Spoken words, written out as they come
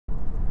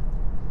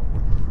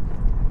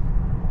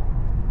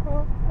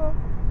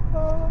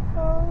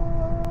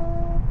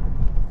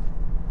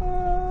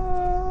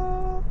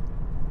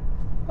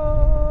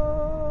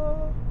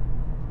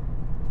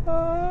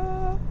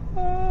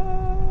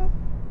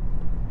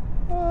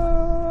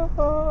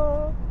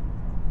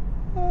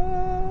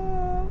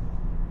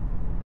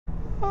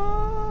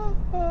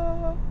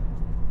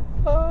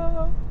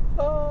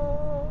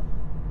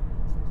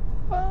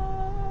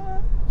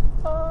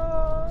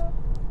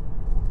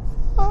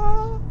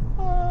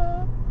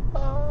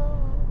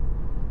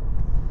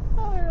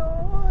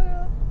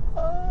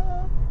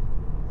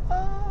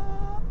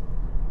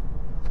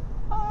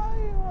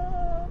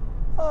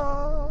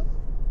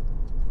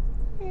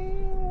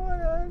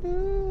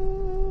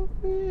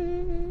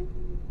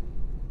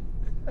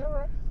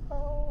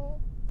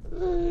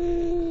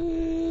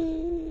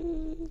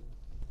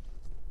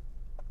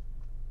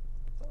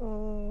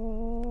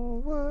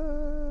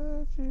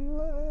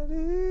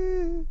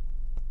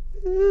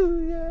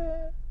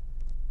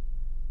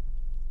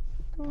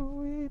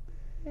Sweet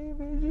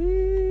baby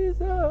Jesus.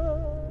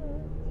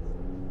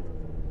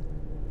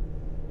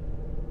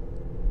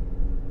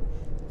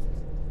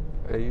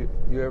 Hey,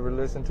 you ever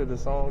listen to the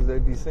songs they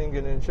be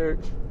singing in church?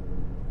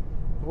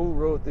 Who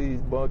wrote these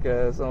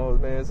bunk-ass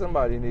songs, man?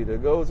 Somebody need a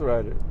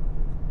ghostwriter.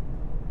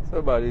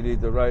 Somebody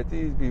need to write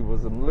these people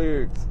some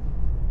lyrics.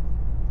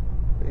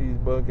 These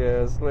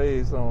bunk-ass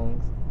slave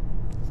songs.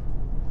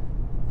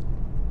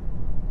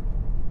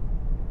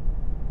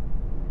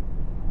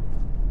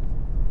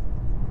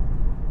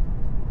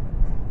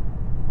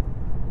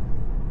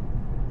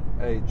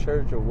 Hey,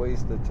 church a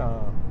waste of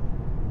time.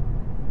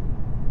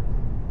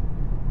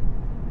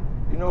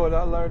 You know what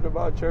I learned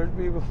about church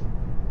people?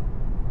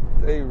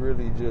 They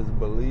really just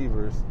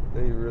believers.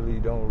 They really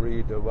don't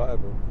read the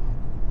Bible.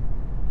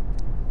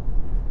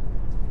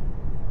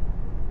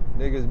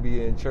 Niggas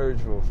be in church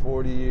for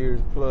 40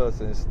 years plus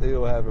and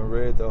still haven't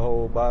read the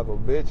whole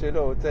Bible. Bitch, it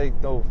don't take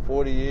no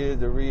 40 years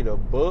to read a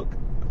book.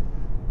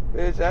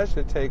 Bitch, that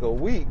should take a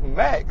week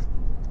max.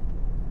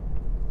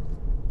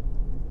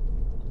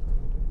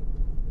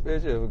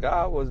 Bitch, if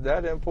God was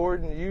that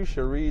important, you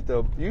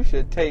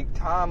should take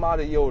time out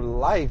of your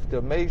life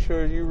to make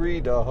sure you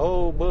read the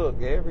whole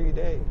book every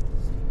day.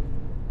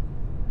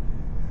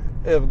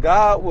 If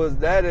God was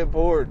that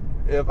important,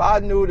 if I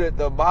knew that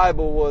the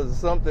Bible was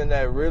something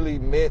that really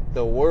meant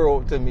the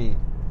world to me,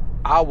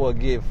 I would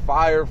get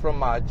fired from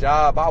my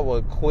job. I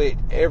would quit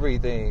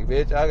everything.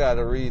 Bitch, I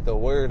gotta read the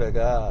Word of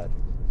God.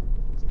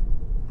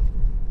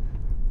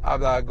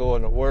 I'm not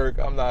going to work.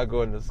 I'm not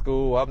going to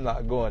school. I'm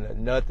not going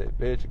to nothing.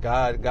 Bitch,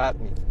 God got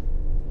me.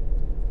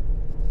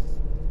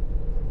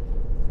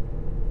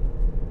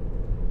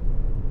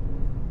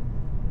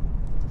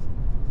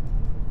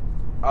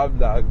 I'm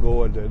not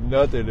going to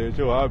nothing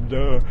until I'm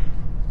done.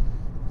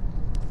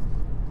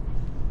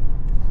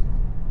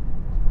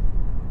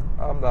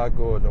 I'm not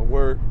going to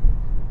work.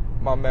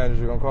 My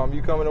manager gonna call me,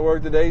 you coming to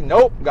work today?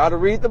 Nope, gotta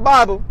read the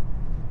Bible.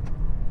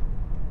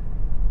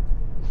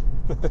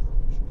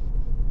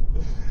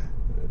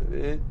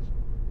 Bitch.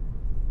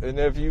 And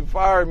if you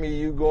fire me,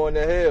 you going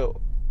to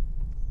hell.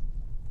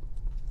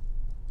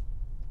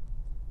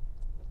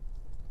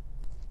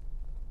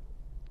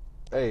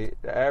 Hey,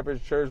 the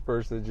average church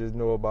person just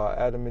know about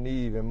Adam and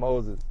Eve and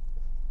Moses.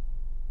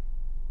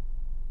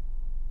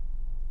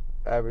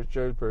 Average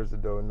church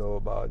person don't know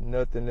about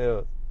nothing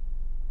else.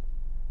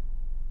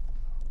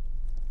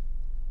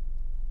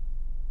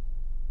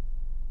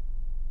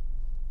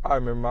 I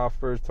remember I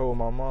first told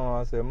my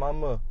mom, I said,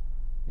 Mama,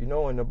 you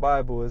know in the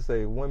Bible it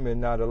say women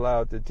not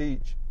allowed to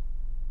teach.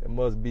 It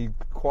must be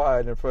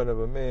quiet in front of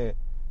a man.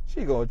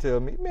 She gonna tell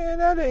me, man,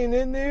 that ain't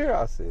in there.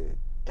 I said,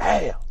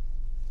 damn.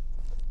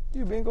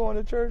 You been going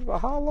to church for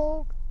how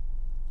long?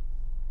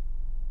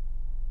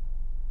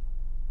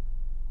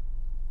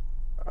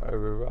 I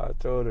remember I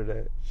told her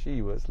that.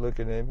 She was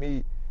looking at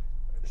me.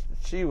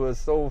 She was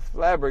so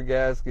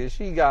flabbergasted.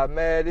 She got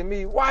mad at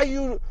me. Why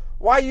you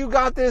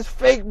got this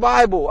fake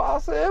Bible? I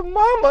said,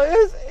 Mama,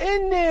 it's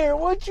in there.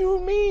 What you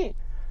mean?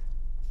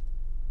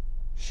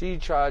 She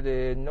tried to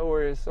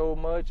ignore it so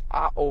much,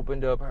 I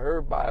opened up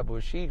her Bible.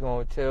 She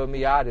gonna tell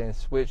me I done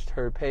switched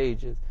her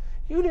pages.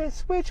 You didn't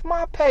switch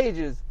my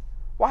pages.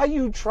 Why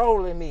you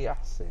trolling me? I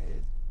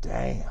said,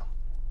 damn.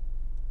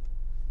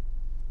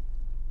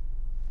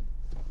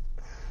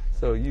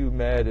 So you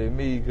mad at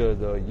me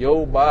because of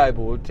your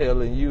Bible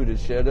telling you to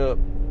shut up.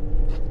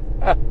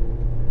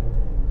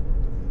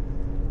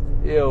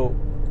 Yo,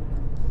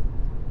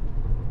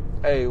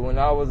 hey, when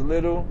I was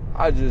little,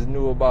 I just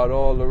knew about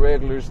all the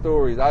regular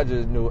stories. I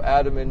just knew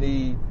Adam and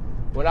Eve.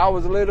 When I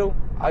was little,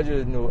 I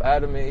just knew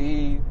Adam and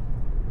Eve.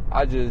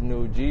 I just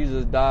knew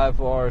Jesus died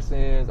for our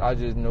sins. I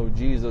just knew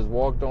Jesus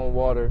walked on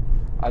water.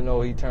 I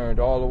know he turned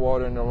all the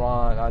water into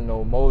wine. I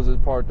know Moses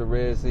parted the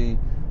Red Sea.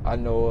 I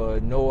know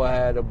Noah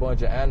had a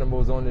bunch of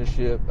animals on the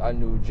ship. I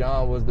knew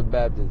John was the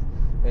Baptist.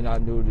 And I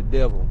knew the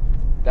devil.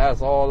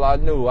 That's all I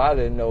knew. I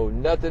didn't know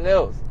nothing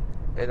else.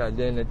 And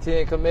then the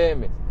 10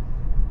 Commandments.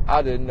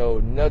 I didn't know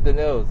nothing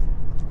else.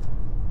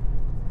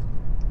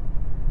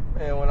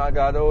 Man, when I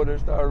got older,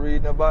 started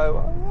reading the Bible,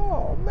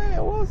 oh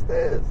man, what's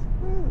this?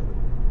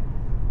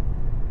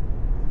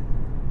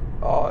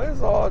 Oh,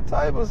 it's all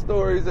type of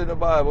stories in the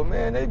Bible,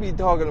 man. They be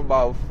talking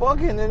about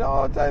fucking and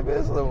all type of,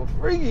 it's some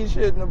freaky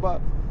shit in the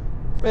Bible.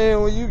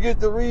 Man, when you get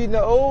to reading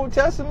the Old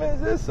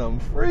Testament, there's some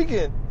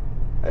freaking.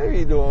 They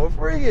be doing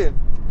freaking.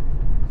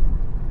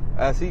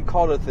 As he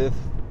calleth it,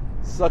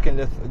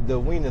 suckingeth the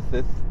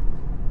weenetheth.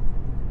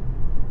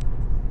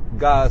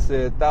 God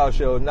said, thou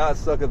shalt not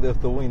sucketh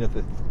the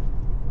weenetheth.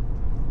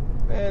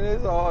 Man,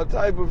 it's all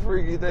type of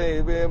freaky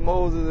things, man.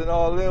 Moses and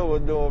all them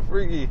was doing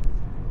freaky.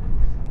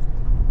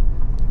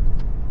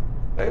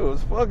 They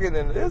was fucking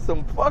there's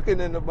some fucking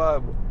in the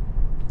Bible.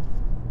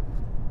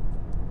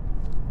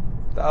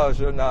 Thou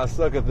shalt not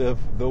sucketh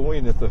the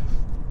weenetheth.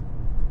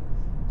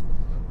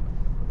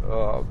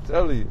 Oh, I'm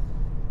telling you.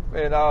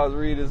 Man, I was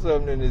reading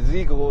something in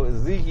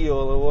Ezekiel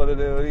or one of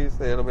them. He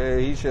said, man,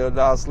 he shall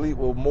not sleep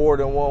with more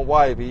than one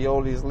wife. He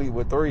only sleep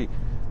with 3.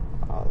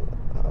 I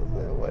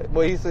said, wait.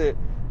 But he said,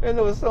 And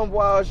there was some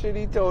wild shit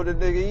he told the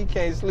nigga he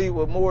can't sleep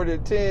with more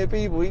than 10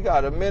 people. He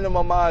got to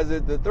minimize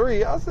it to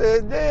 3. I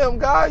said, damn,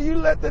 God, you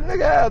let the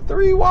nigga have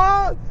 3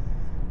 wives?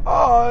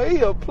 Oh,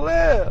 he a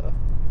player.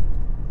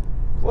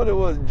 What it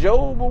was,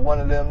 Job or one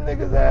of them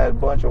niggas had a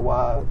bunch of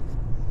wives?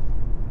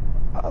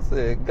 I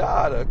said,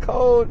 God, a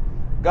cold.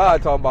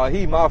 God talking about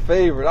he my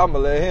favorite. I'm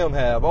going to let him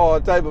have all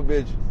type of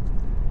bitches.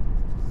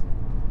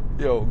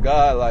 Yo,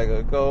 God like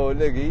a cold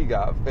nigga. He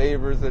got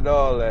favorites and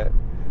all that.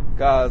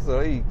 God, so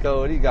he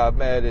cold. He got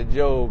mad at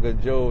Job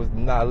because Job's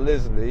not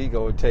listening. He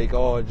gonna take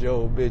all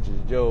Job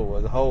bitches. Job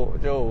was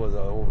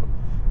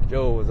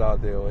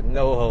out there with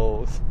no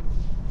hoes.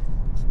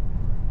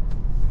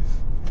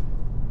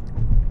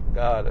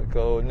 God, a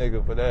cold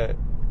nigga for that.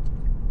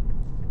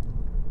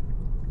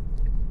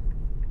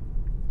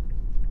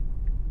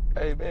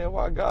 Hey man,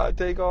 why God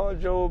take all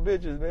Job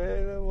bitches,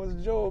 man? That was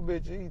Job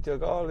bitches. He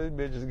took all his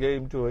bitches,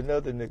 gave them to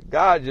another nigga.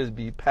 God just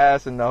be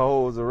passing the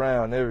hoes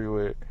around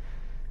everywhere.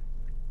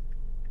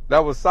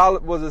 That was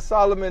it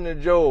Solomon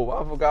and Job?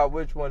 I forgot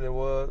which one it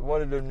was.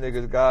 One of them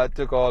niggas, God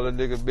took all the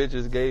nigga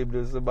bitches, gave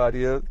to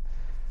somebody else.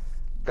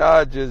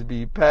 God just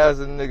be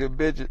passing nigga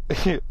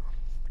bitches.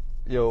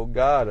 Yo,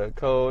 God, a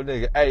cold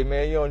nigga. Hey,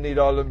 man, you don't need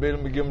all them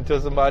bitches. Give them to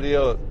somebody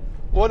else.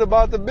 What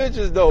about the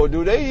bitches, though?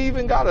 Do they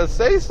even gotta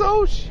say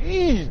so?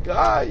 Sheesh,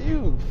 God,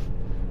 you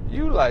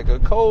like a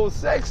cold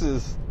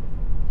sexist.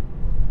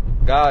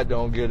 God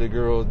don't give the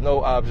girls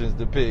no options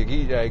to pick.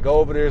 He like, go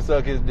over there and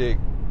suck his dick.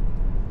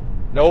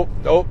 Nope,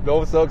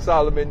 don't suck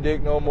Solomon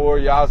dick no more.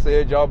 Y'all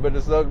said y'all better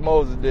suck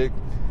Moses dick.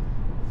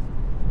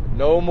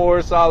 No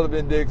more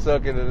Solomon dick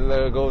sucking,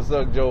 and go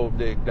suck Job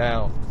dick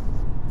down.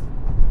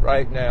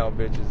 Right now,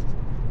 bitches.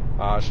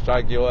 I'll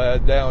strike your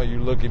ass down, you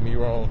look at me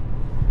wrong.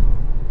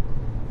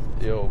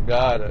 Yo,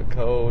 God, a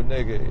cold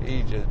nigga.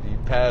 He just be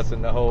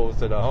passing the hoes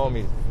to the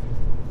homies.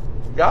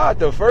 God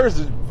the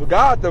first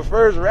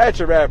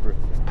ratchet rapper.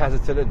 Pass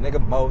it to the nigga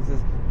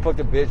Moses. Fuck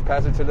the bitch,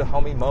 pass it to the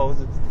homie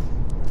Moses.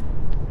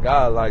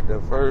 God like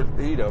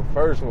he the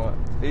first one.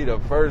 He the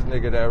first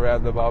nigga that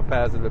rapped about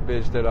passing the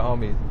bitch to the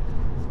homies.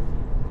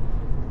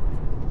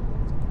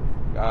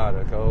 God,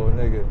 a cold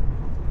nigga.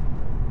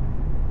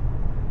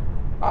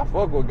 I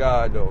fuck with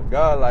God though.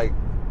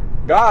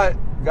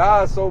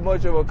 God so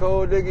much of a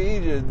cold nigga, he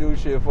just do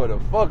shit for the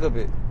fuck of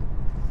it.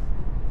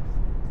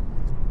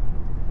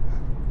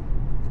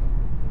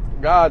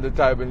 God the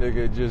type of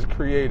nigga just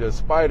create a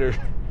spider.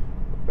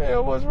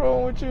 Man, what's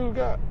wrong with you,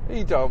 God?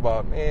 He talking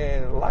about,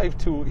 man, life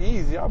too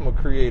easy. I'm gonna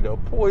create a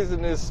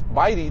poisonous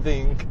bitey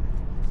thing.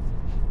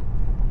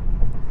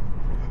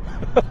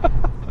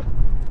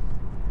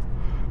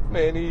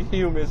 Man, he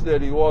human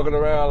steady walking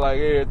around like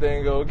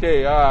everything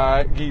okay.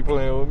 Alright, keep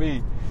playing with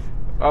me.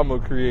 I'm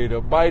gonna create a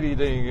bitey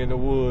thing in the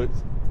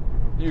woods.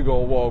 You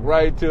gonna walk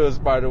right to a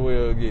spider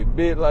web and get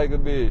bit like a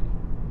bitch.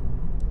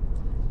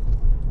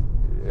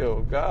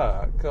 Yo,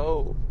 God,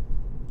 cold.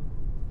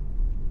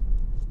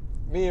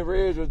 Me and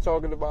Reg were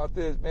talking about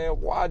this, man.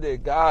 Why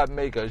did God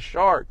make a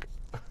shark?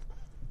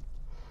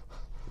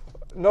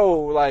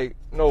 No,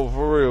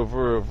 for real.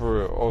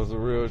 On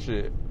some real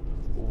shit.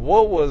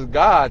 What was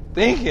God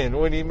thinking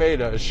when he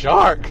made a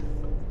shark?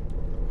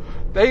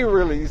 They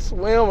really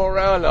swim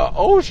around the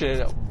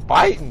ocean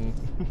biting.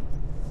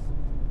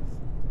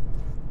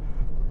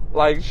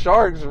 Like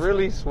sharks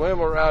really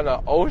swim around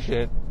the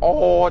ocean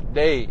all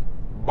day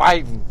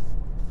biting.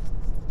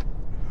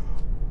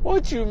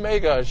 What you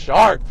make a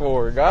shark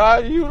for,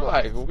 God? You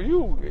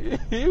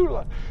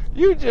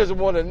just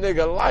want a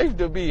nigga life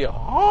to be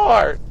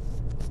hard.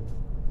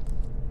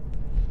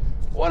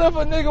 What if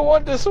a nigga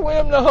want to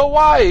swim to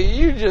Hawaii?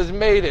 You just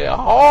made it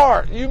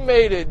hard. You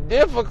made it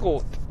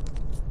difficult.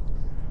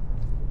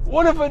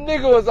 What if a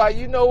nigga was like,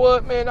 you know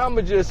what, man,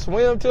 I'ma just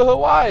swim to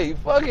Hawaii.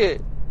 Fuck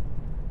it.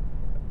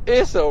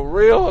 It's a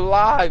real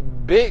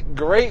live, big,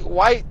 great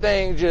white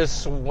thing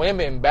just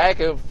swimming back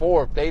and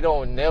forth. They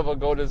don't never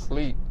go to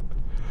sleep.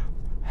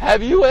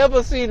 Have you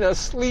ever seen a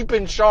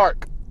sleeping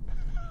shark?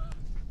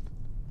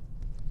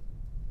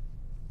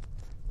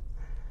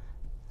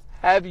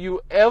 Have you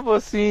ever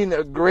seen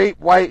a great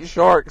white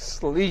shark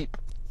sleep?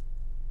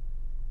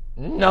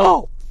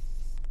 No.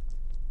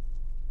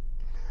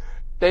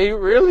 They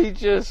really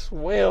just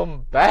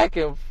swim back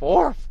and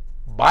forth,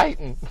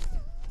 biting.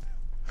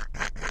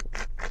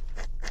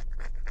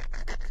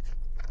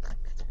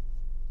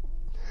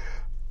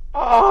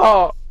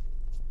 Oh.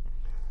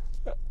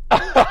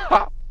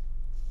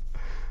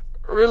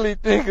 Really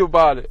think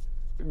about it.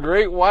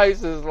 Great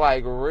whites is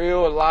like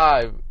real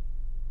live.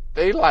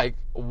 They like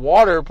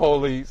water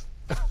police.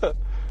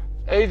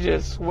 They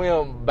just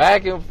swim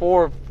back and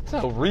forth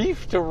to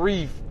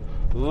reef,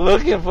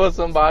 looking for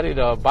somebody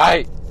to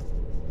bite.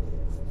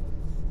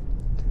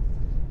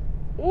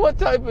 What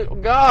type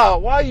of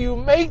God? Why you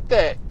make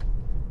that?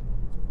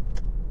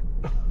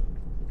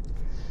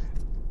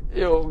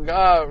 Yo,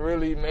 God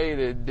really made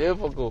it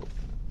difficult.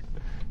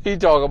 He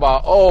talk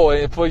about, oh,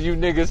 and for you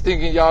niggas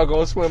thinking y'all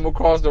gonna swim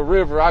across the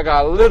river, I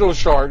got little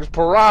sharks,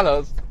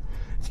 piranhas.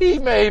 He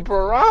made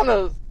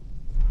piranhas.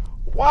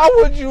 Why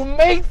would you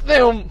make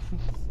them?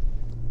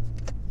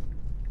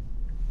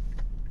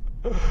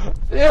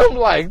 Them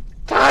like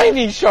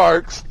tiny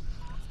sharks.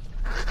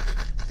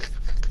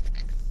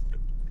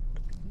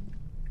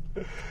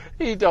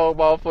 He talking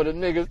about for the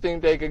niggas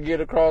think they could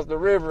get across the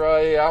river. Oh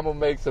yeah, I'm gonna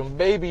make some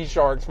baby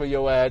sharks for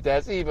your ass.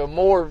 That's even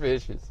more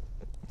vicious.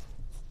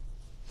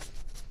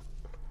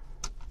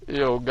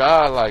 Yo,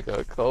 God like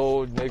a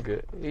cold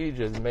nigga. He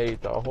just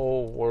made the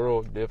whole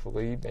world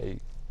difficult.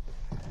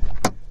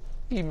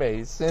 He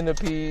made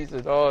centipedes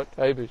and all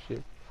type of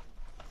shit.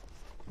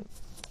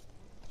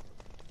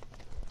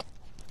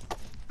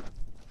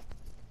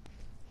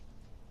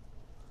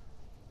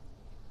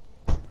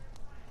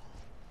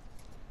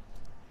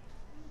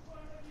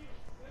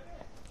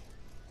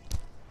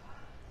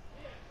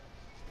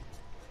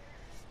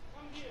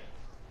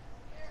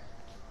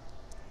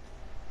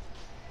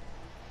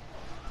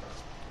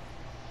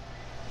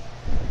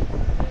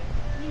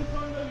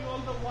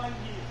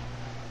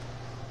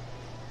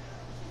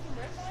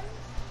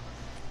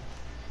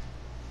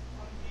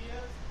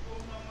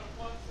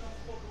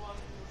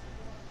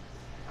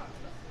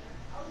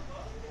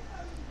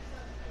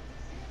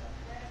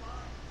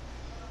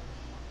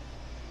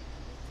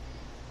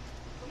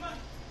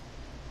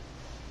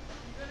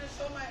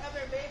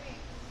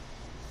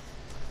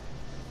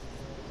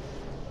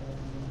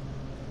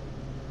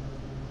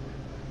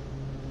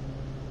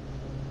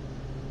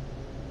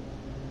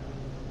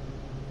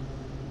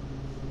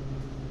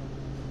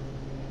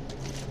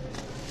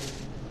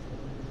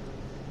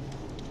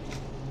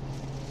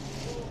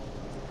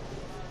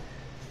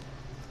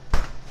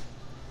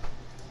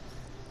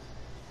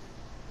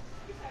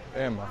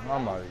 Damn,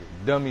 I'm out of here.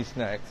 Dummy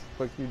snacks.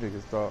 Fuck you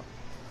niggas thought.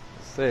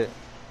 That's it.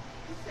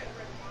 You said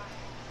red wine.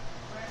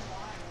 Red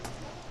wine.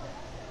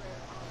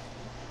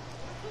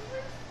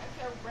 I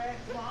said red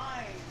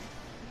wine.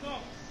 No,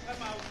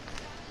 I'm out.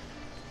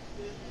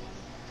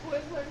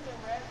 Twizzlers and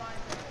red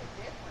wine are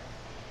different.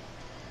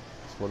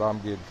 That's what I'm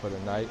getting for the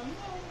night. I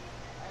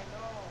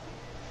know.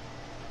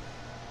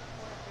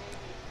 Poor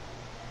baby.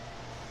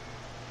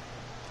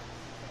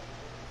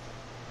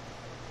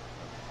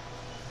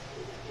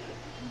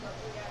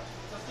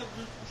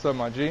 What's up,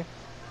 my G?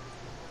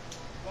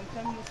 Long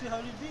time no see, how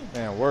you been?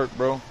 Man, work,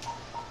 bro.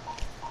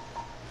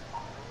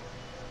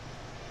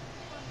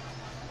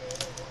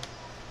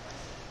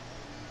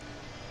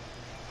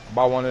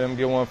 Buy one of them,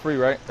 get one free,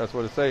 right? That's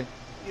what it say.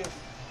 Yes.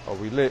 Oh,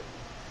 we lit.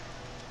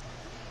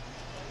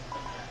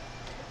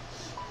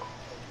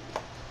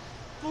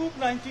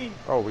 $2.19.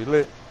 Oh, we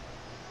lit.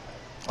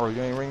 Oh, you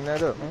ain't ring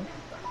that up, huh?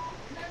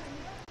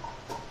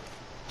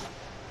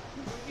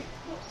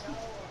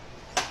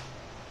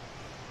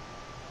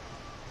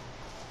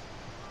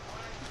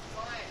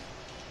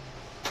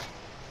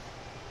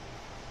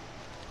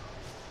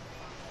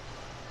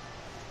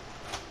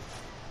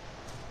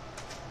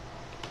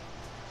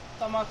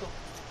 Tomato.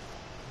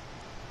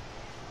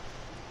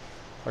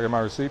 I get my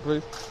receipt,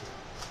 please.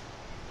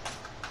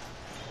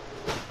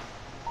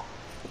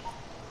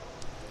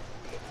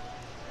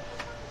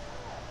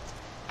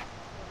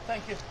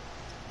 Thank you.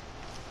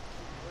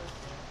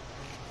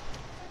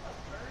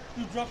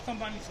 You dropped some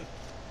money, sir.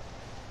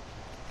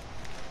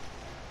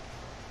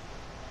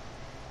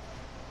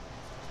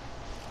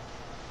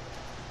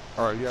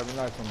 All right, you have a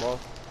nice one, boss.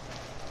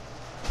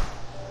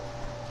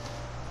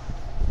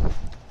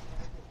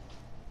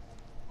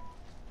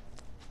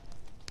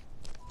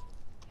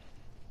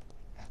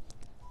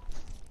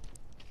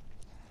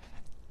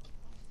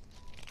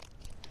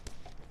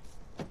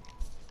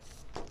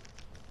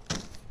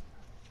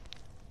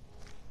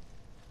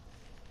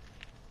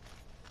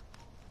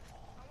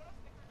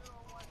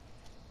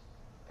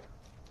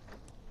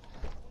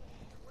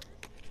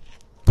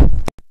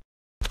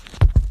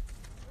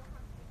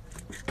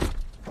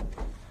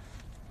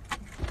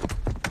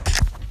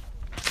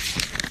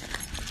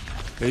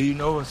 Hey, you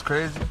know what's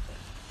crazy?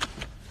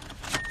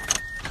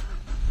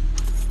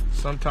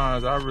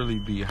 Sometimes I really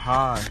be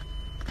high.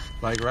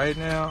 Like right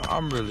now,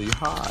 I'm really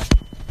high.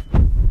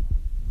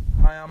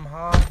 I'm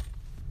high,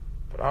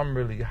 but I'm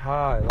really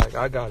high. Like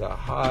I got a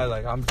high.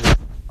 Like I'm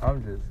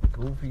just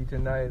goofy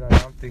tonight.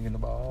 Like I'm thinking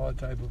about all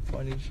type of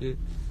funny shit.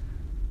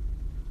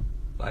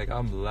 Like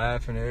I'm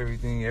laughing at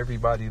everything.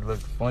 Everybody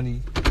looks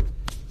funny.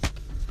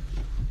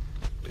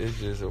 It's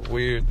just a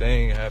weird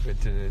thing happened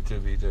to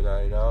me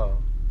tonight.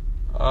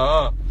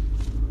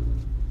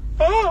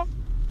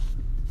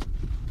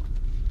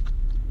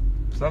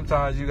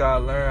 Sometimes you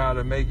gotta learn how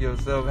to make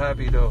yourself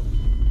happy though.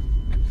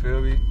 You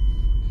feel me?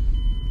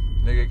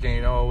 Nigga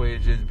can't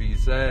always just be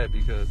sad,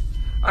 because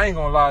I ain't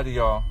gonna lie to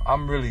y'all.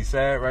 I'm really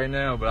sad right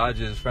now, but I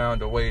just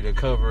found a way to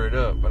cover it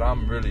up. But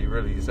I'm really,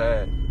 really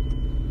sad.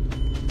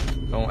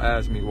 Don't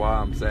ask me why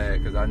I'm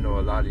sad, because I know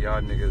a lot of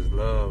y'all niggas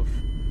love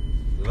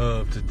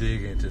to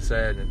dig into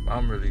sadness.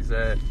 I'm really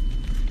sad.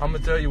 I'm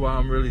gonna tell you why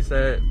I'm really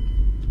sad.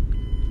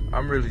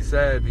 I'm really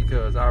sad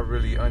because I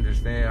really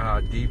understand how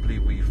deeply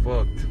we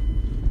fucked.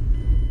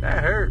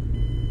 That hurt.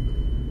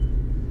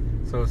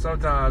 So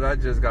sometimes I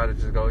just gotta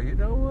go, you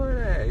know what?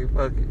 Hey,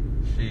 fuck it.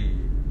 Shit.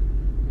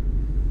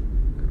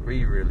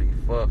 We really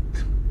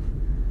fucked.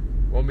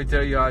 Want me to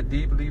tell you how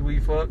deeply we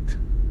fucked?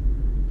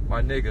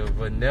 My nigga,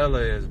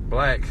 vanilla is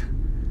black.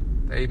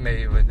 They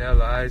made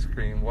vanilla ice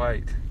cream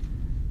white.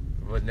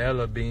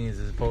 Vanilla beans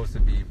is supposed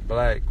to be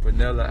black.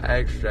 Vanilla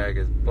extract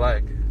is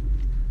black.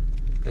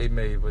 They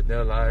made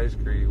vanilla ice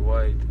cream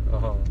white.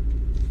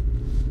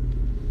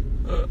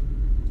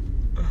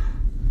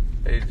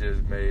 They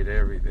just made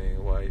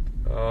everything white.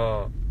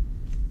 Oh.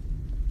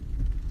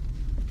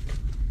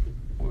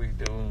 We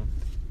doomed.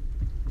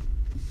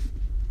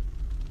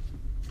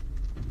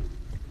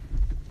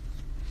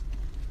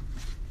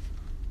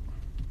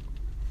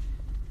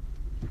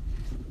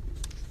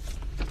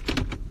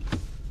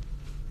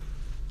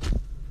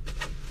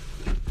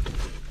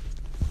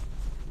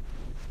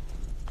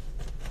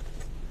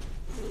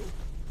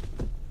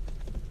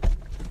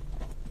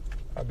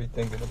 I be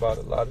thinking about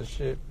a lot of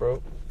shit,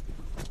 bro.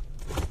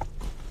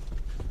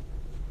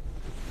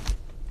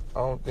 I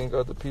don't think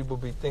other people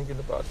be thinking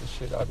about the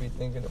shit I be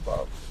thinking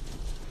about.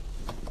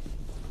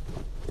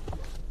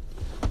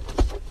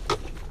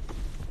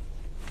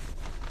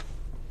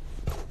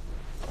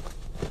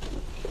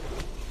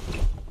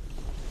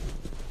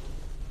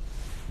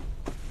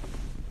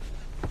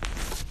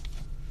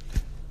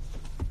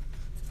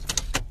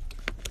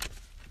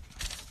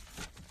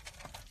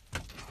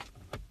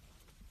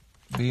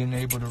 Being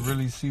able to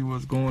really see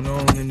what's going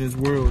on in this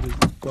world is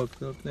a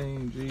fucked up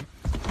thing, G.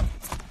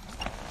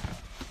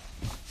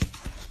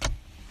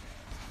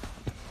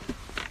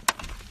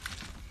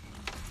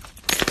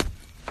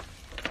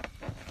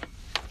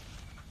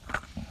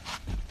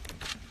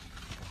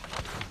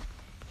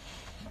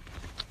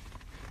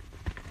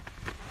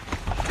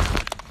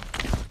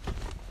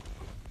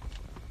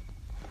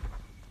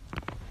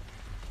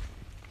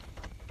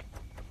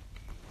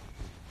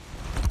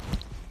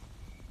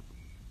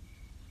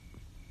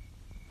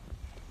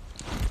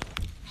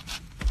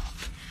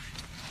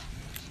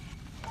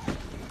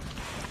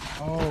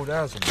 Oh,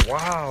 that's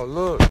wild.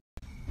 Look.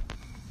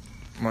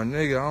 My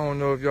nigga, I don't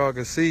know if y'all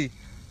can see.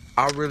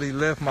 I really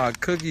left my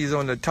cookies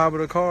on the top of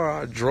the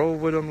car. I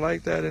drove with them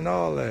like that and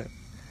all that.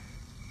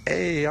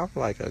 Hey, I'm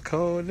like a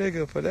cold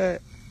nigga for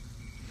that.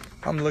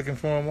 I'm looking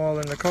for them all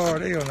in the car.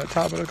 They on the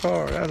top of the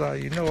car. That's how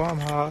you know I'm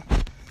high.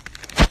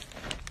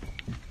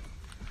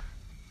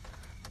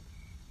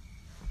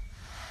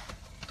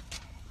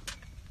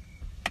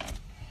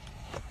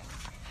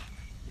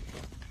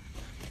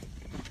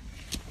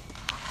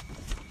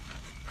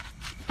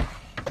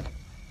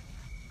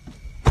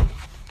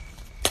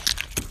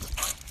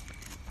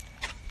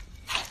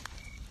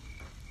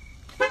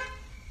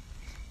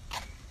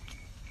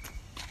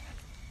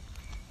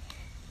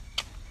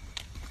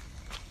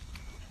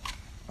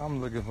 I'm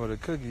looking for the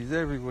cookies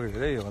everywhere.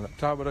 They on the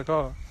top of the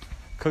car.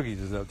 Cookies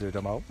is up there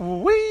talking about,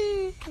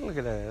 wee! Look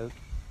at that.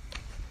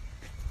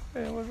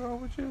 Man, what's wrong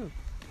with you?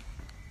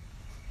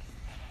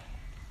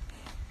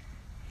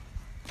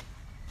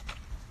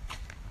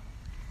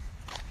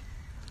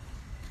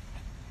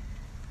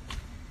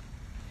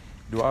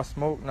 Do I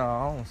smoke?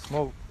 Nah, I don't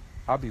smoke.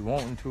 I be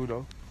wanting to,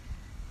 though.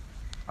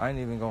 I ain't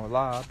even gonna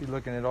lie. I be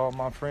looking at all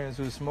my friends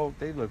who smoke.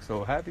 They look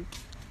so happy.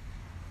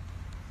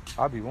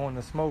 I be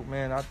wanting to smoke,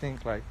 man. I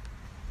think, like,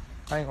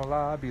 I ain't gonna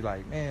lie, I'd be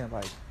like, man,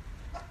 like,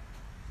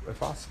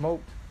 if I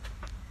smoked,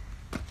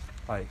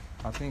 like,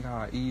 I think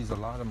I'd ease a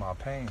lot of my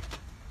pain.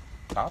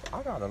 I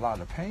got a lot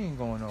of pain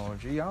going on,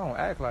 G. I don't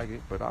act like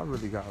it, but I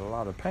really got a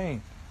lot of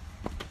pain.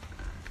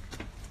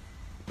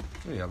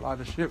 Yeah, a lot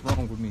of shit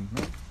wrong with me,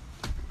 man.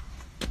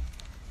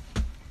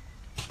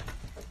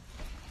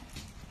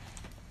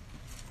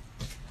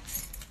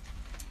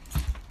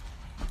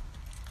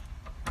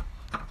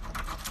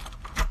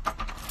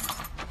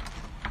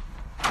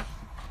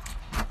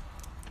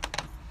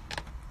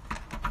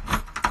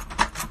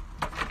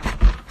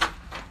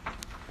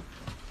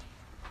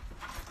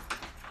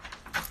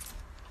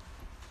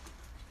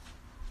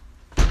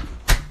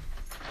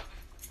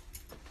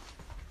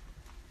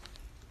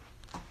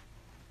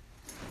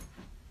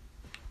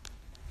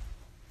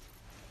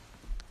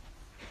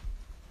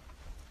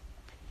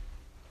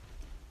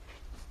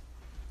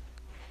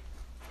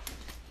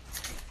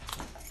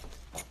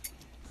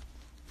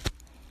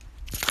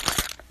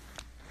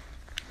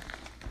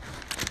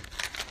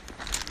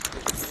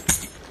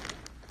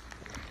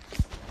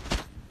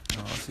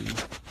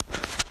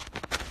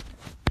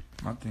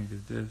 I think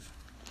it's this.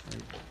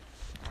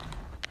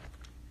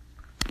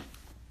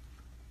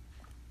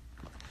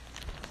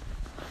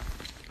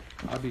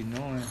 I be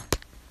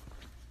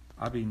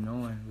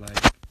knowing,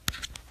 like,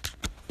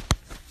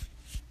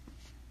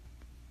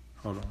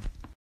 hold on.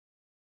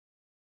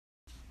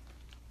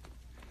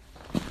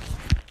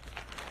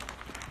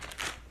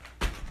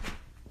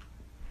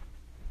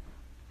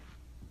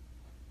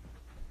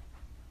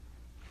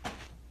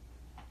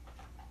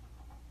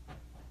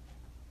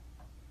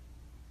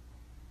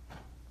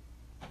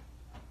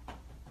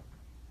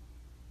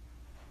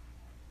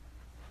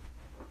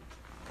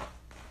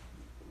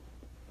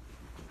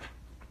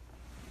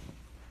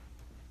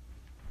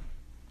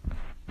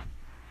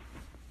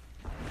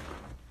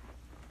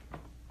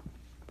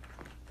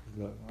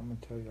 Look, I'm gonna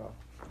tell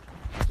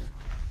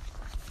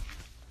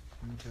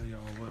y'all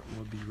what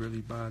would be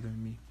really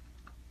bothering me.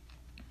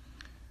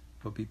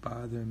 what be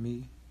bothering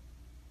me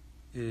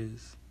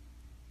is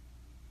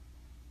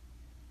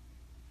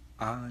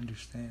I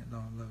understand.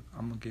 No, look,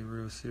 I'm gonna get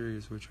real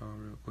serious with y'all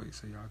real quick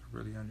so y'all can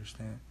really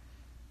understand.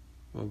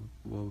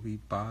 What be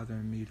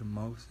bothering me the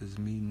most is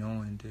me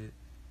knowing that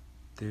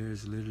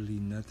there's literally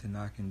nothing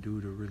I can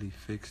do to really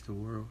fix the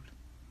world.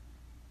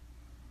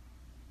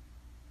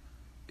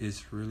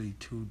 It's really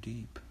too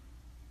deep.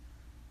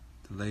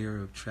 The layer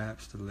of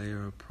traps, the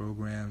layer of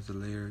programs, the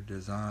layer of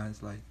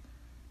designs, like,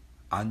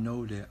 I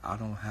know that I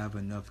don't have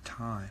enough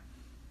time.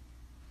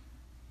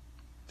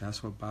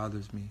 That's what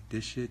bothers me.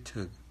 This shit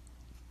took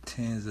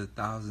tens of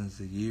thousands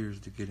of years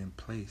to get in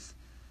place.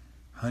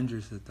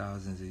 Hundreds of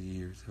thousands of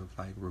years of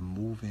like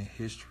removing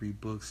history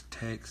books,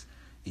 text,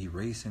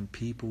 erasing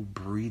people,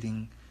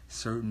 breeding,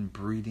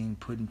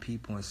 putting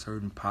people in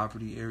certain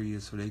poverty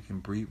areas so they can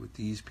breed with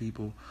these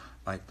people,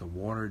 like the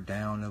watered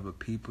down of a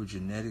people,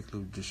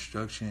 genetical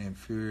destruction,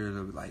 inferior,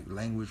 like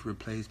language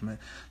replacement.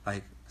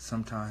 Like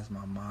sometimes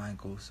my mind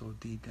goes so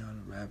deep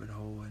down the rabbit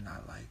hole and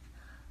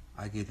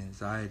I get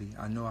anxiety.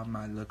 I know I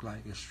might look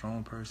like a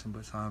strong person,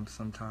 but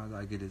sometimes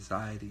I get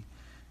anxiety.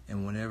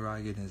 And whenever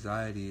I get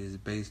anxiety, it's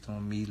based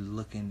on me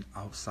looking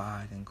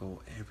outside and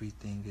go,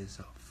 everything is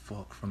a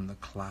fuck from the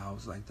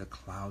clouds. Like the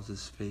clouds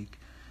is fake.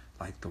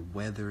 Like the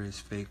weather is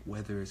fake.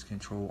 Weather is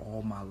controlled.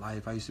 All my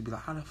life, I used to be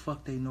like, how the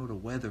fuck they know the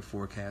weather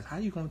forecast? How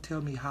you gonna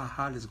tell me how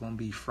hot it's gonna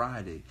be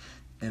Friday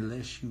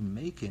unless you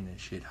making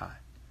this shit hot?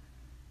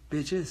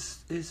 Bitch,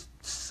 it's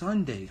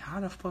Sunday. How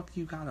the fuck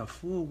you got a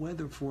full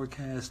weather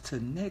forecast to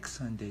next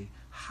Sunday?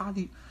 How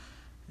do you...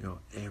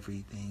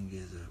 everything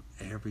is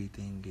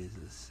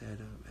a setup.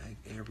 Like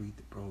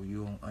bro,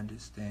 you don't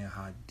understand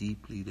how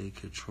deeply they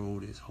control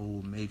this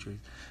whole matrix.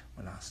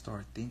 When I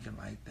start thinking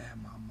like that,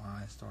 my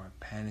mind start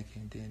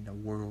panicking. Then the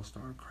world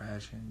start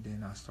crashing.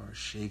 Then I start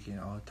shaking,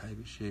 all type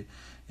of shit.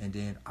 And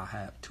then I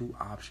have two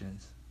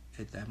options.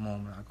 At that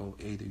moment, I go,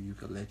 either you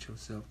could let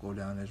yourself go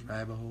down this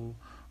rabbit hole,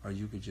 or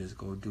you could just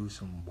go do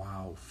some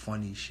wild,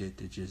 funny shit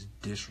to just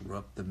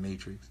disrupt the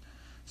matrix.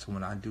 So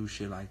when I do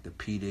shit like the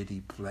P.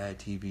 Diddy Vlad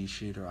TV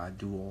shit, or I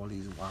do all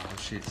these wild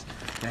shits,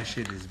 that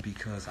shit is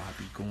because I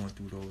be going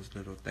through those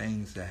little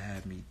things that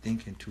have me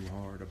thinking too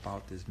hard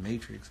about this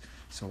matrix.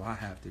 So I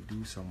have to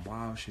do some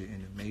wild shit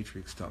in the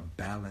matrix to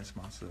balance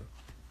myself.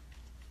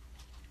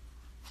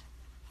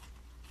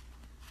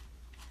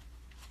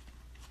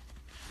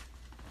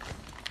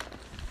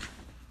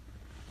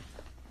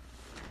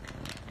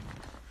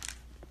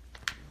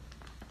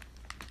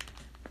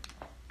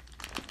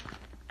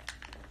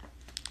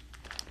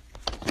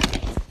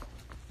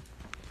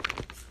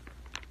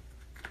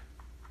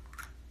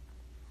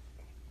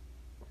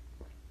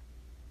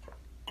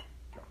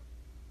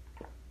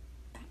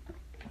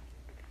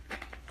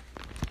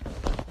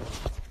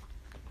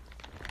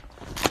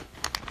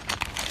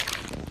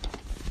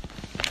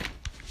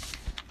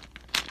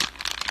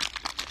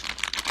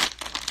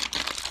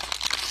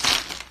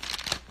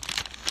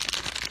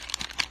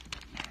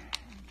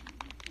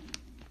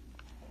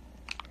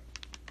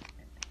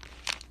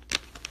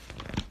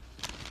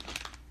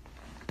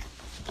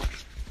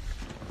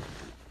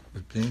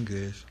 Thing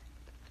is,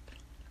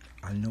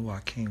 I know I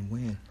can't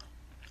win.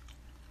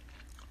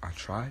 I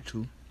try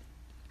to.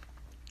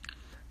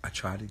 I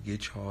try to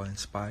get y'all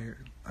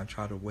inspired. I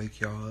try to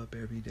wake y'all up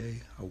every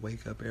day. I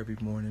wake up every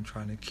morning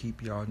trying to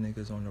keep y'all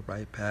niggas on the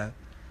right path.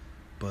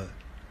 But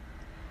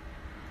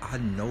I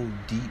know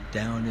deep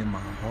down in my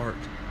heart,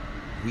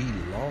 we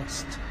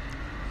lost.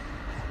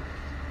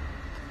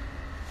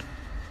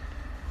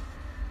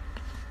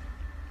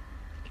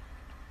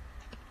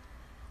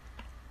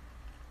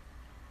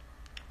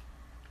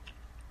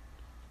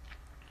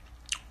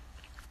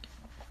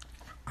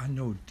 I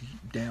know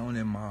deep down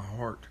in my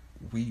heart,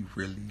 we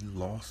really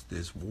lost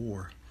this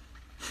war.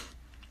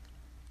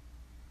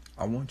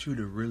 I want you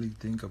to really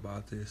think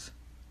about this.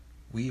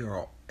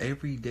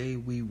 Every day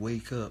we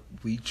wake up,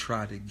 we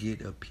try to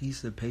get a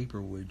piece of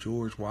paper with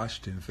George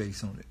Washington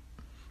face on it.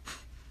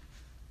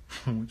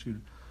 I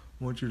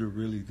want you to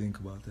really think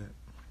about that.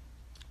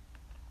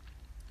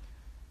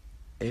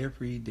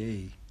 Every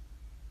day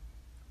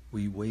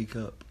we wake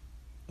up,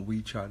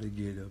 we try to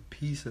get a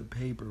piece of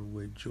paper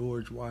with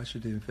George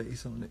Washington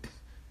face on it.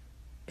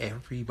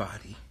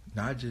 Everybody,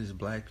 not just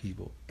black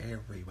people,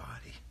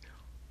 everybody.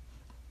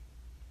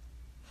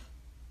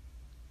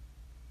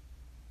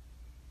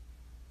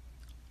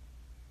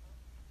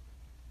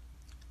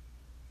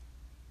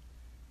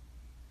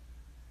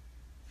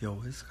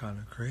 Yo, it's kind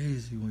of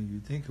crazy when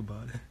you think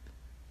about it.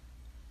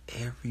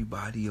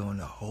 Everybody on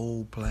the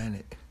whole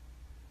planet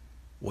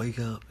wake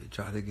up and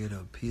try to get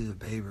a piece of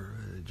paper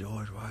with a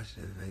George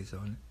Washington face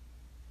on it.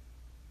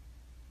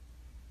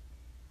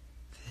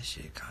 This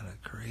shit kind of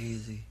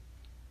crazy.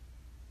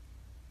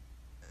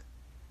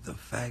 The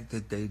fact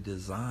that they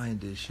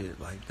designed this shit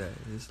like that,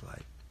 it's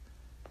like,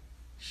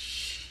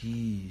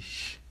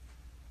 sheesh.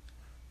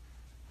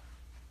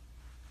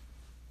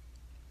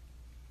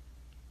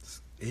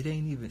 It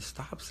ain't even,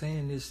 stop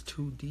saying it's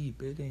too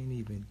deep. It ain't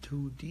even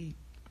too deep.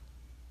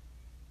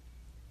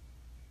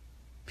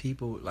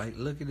 people, like,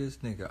 look at this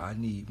nigga, I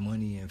need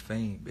money and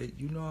fame.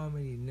 You know how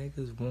many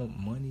niggas want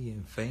money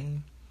and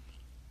fame?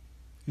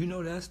 You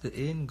know that's the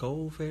end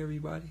goal for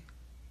everybody?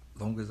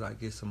 Long as I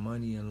get some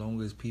money and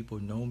long as people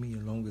know me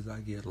and long as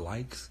I get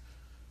likes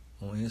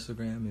on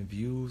Instagram and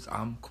views,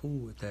 I'm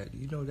cool with that.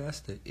 You know that's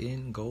the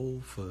end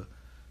goal for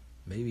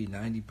maybe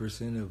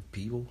 90% of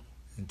people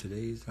in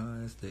today's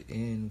time. That's the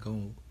end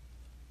goal.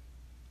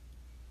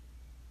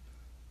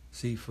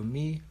 See, for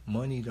me,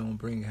 money don't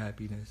bring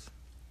happiness.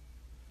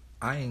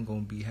 I ain't gonna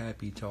be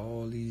happy till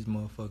all these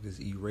motherfuckers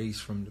erase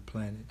from the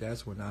planet.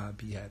 That's when I'll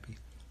be happy.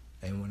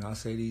 And when I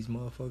say these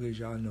motherfuckers,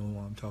 y'all know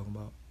what I'm talking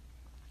about.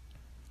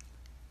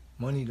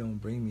 Money don't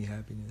bring me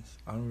happiness.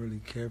 I don't really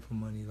care for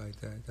money like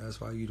that.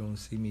 That's why you don't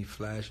see me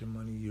flashing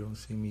money. You don't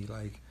see me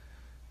like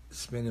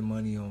spending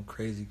money on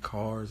crazy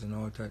cars and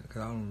all that,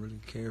 because I don't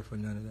really care for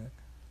none of that.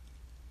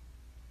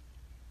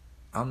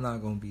 I'm not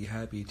going to be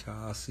happy till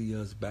I see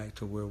us back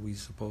to where we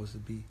supposed to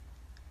be.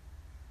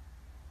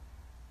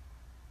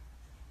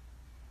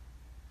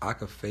 I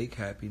could fake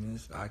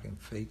happiness. I can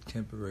fake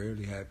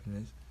temporarily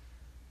happiness.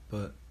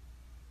 But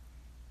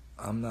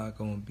I'm not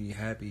going to be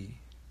happy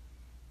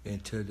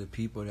until the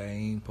people that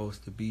ain't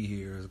supposed to be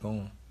here is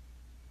gone.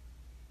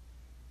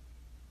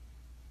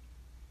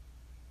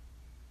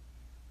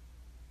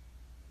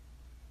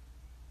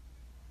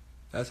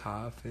 That's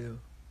how I feel.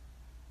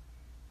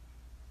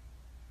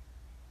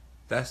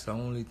 That's the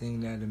only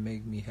thing that'll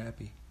make me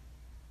happy.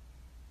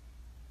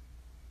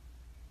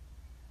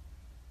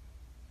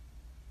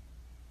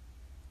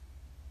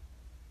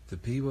 The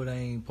people that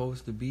ain't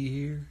supposed to be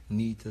here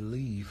need to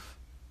leave.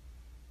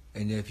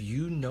 And if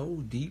you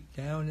know deep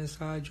down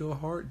inside your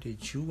heart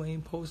that you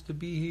ain't supposed to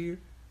be here,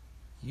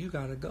 you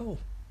gotta go.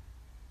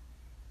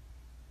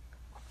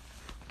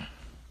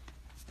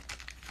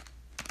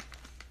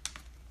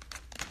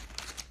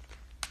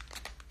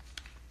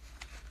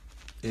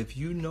 If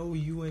you know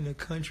you in a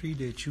country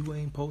that you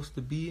ain't supposed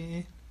to be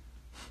in,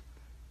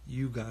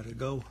 you gotta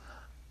go.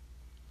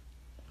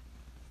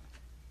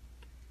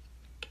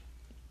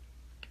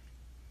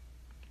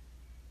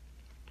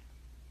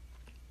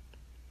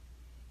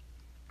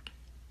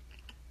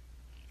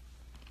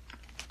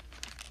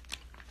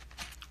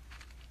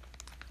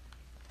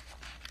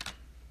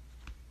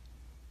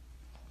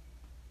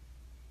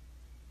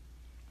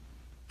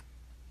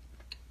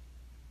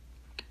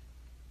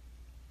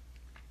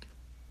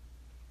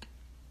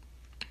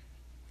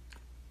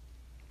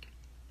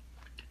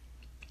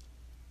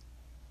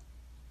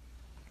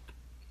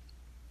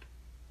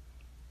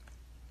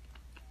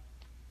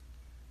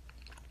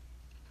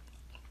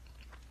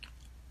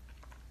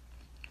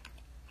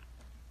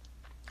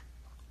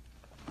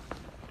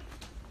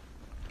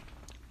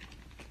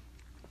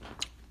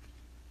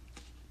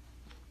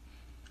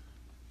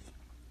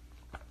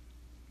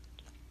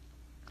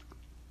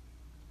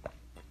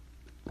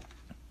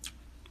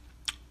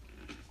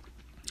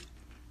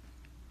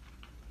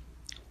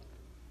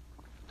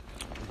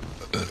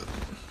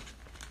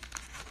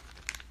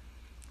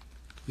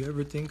 You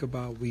ever think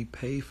about we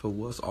pay for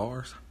what's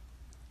ours?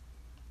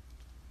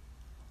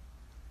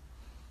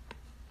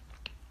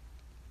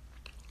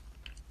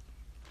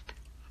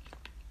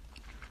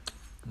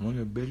 One of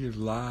the biggest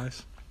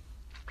lies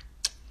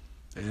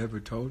they ever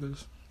told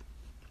us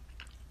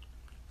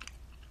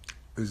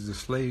is the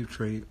slave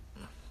trade.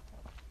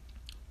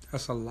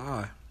 That's a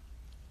lie.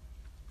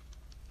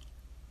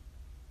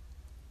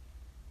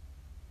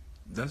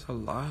 That's a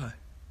lie.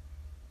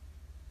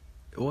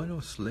 It wasn't no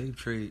slave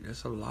trade.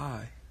 That's a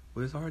lie.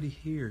 But it's already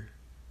here.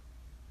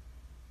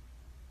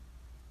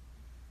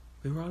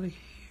 We were already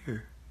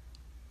here.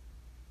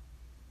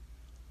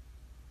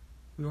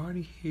 We were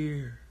already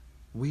here.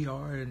 We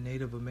are the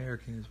Native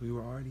Americans. We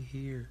were already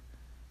here.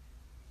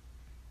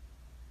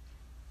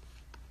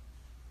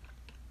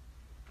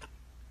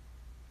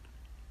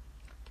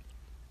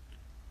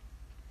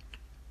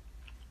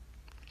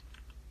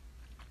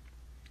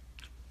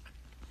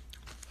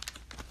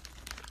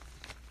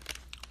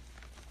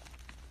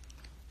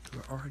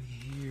 We're already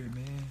here,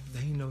 man.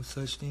 There ain't no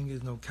such thing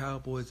as no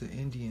cowboys and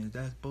Indians.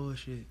 That's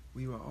bullshit.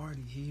 We were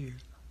already here.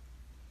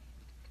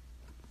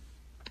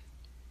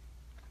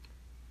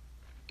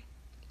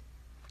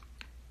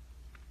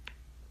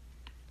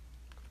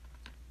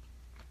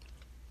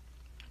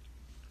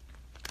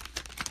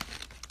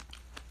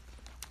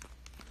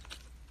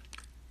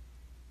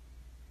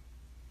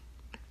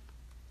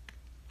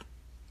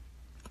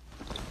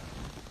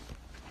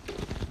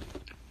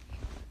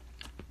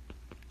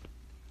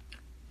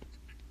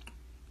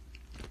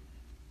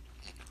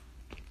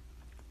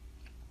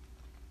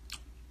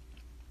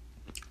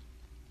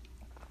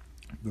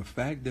 The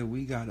fact that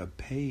we gotta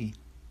pay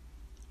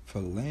for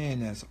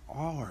land that's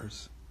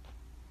ours,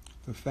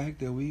 the fact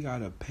that we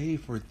gotta pay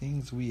for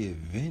things we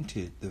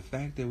invented, the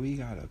fact that we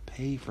gotta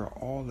pay for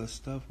all the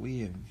stuff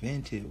we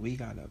invented, we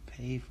gotta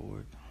pay for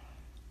it.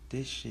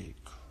 This shit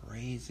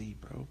crazy,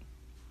 bro.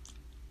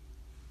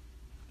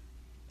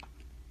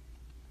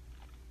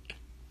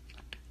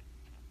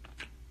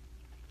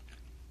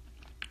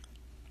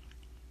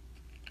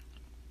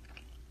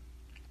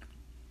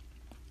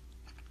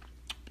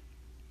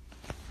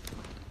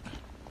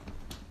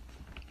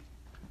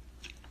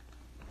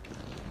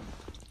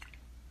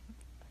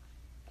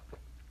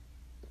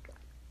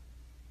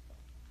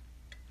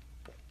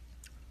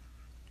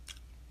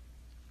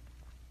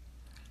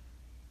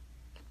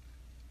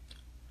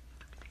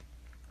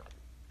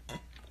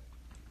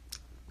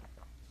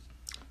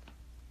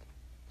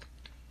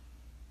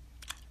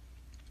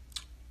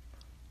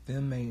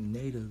 them ain't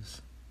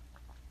natives.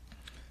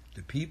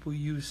 The people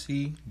you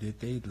see that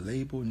they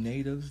label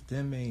natives,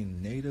 them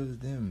ain't natives.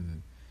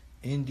 Them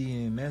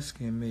Indian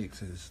Mexican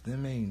mixes,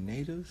 them ain't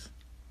natives.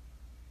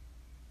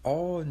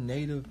 All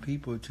native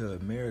people to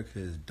America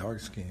is dark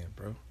skinned,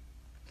 bro.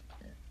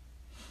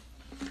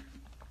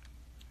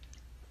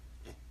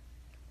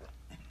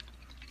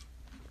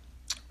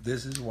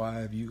 This is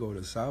why if you go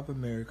to South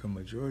America,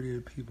 majority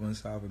of the people in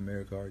South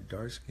America are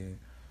dark skinned.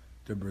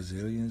 The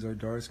Brazilians are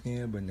dark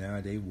skinned, but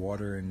now they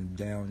watering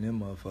down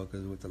them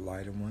motherfuckers with the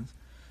lighter ones.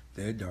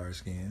 They're dark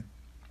skinned.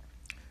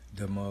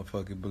 The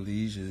motherfucking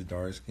Belize is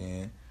dark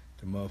skinned.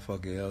 The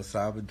motherfucking El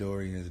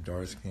Salvadorian is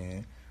dark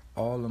skinned.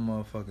 All the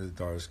motherfuckers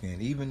dark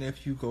skinned. Even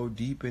if you go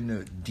deep in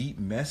the deep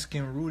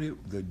Mexican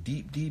rooted, the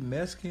deep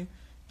Mexican,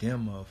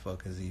 them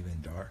motherfuckers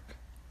even dark.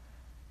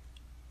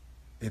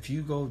 If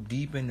you go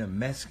deep in the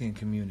Mexican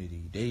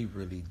community, they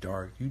really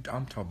dark.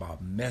 I'm talking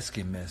about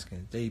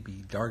Mexicans. They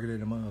be darker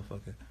than a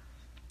motherfucker.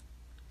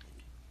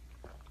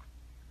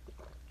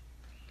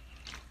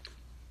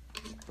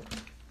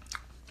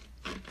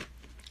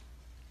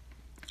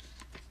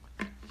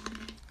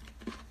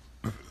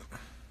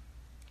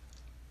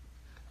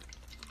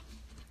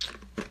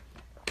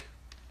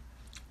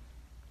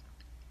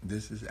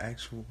 This is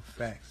actual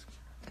facts.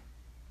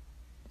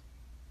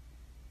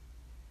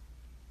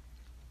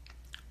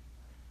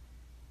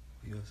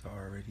 We was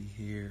already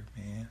here,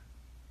 man.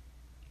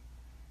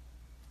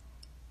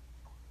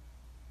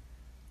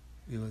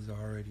 We was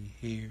already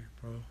here,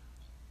 bro.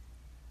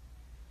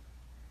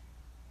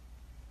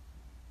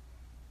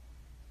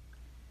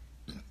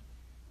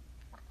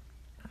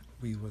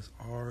 We was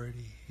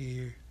already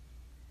here.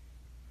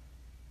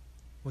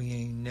 We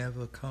ain't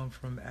never come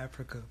from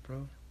Africa,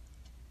 bro.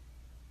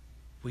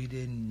 We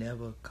didn't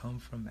never come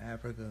from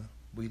Africa.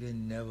 We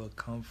didn't never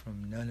come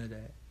from none of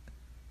that.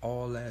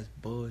 All that's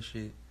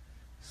bullshit.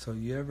 So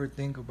you ever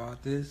think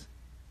about this?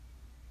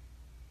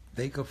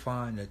 They could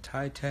find the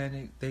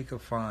Titanic. They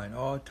could find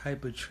all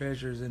type of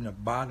treasures in the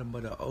bottom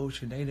of the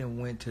ocean. They done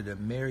went to the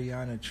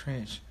Mariana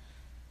Trench,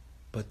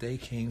 but they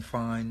can't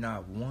find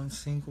not one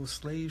single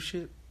slave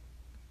ship.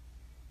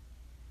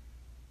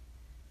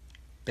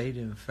 They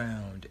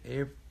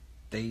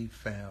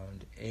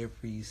found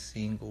every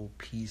single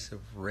piece of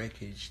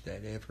wreckage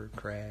that ever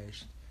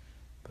crashed,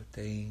 but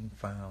they ain't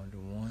found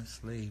one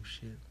slave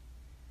ship.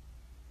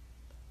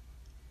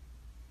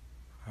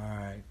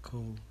 Alright,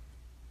 cool.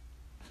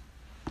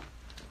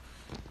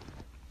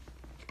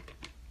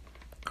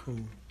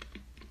 Cool.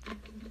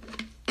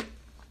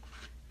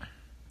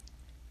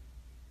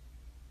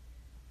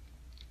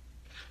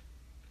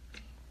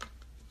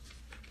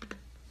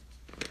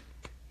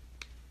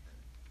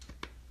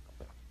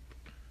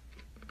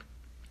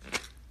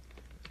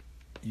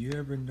 You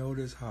ever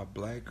notice how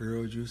black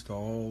girls used to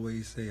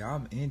always say,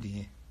 I'm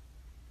Indian?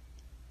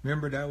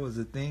 Remember that was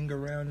a thing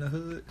around the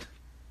hood?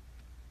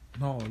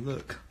 No,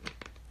 look.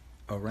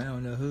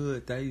 Around the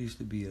hood, that used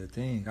to be a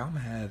thing. I'm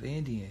half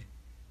Indian.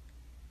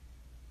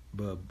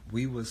 But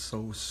we was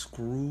so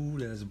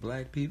screwed as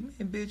black people.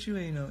 Man, bitch, you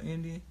ain't no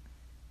Indian.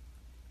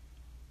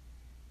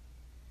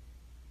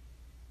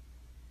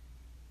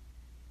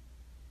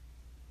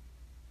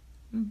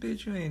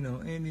 Bitch, you ain't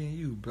no Indian.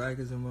 You black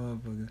as a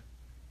motherfucker.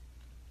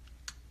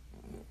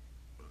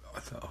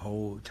 The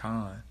whole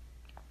time,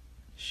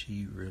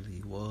 she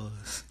really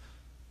was.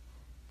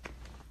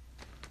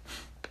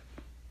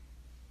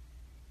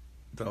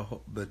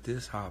 But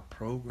this how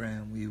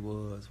programmed we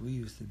was. We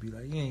used to be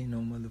like, you ain't no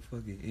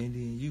motherfucking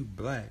Indian, you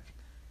black.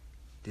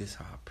 This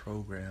how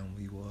programmed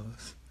we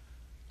was.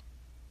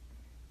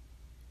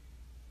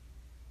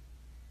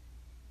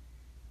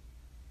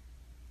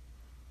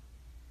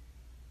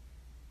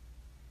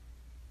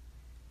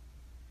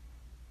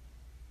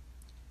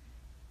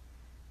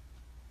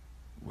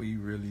 We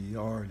really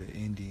are the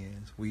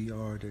Indians. We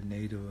are the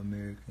Native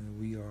Americans.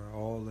 We are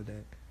all of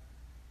that.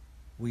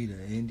 We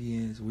the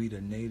Indians. We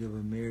the Native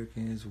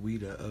Americans. We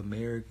the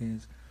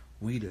Americans.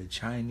 We the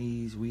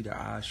Chinese. We the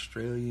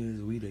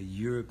Australians. We the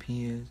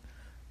Europeans.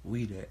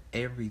 We the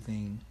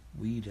everything.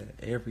 We the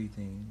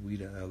everything. We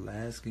the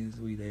Alaskans.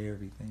 We the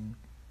everything.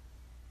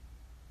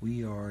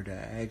 We are the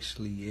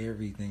actually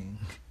everything.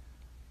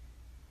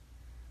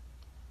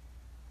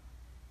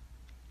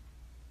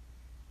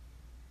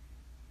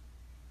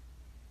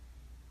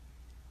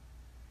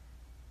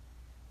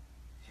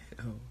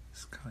 Yo,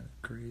 it's kind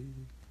of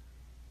crazy.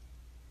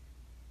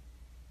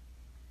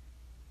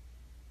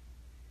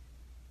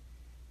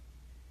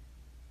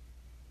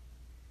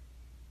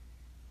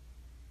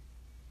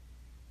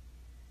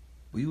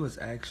 We was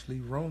actually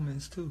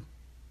Romans too.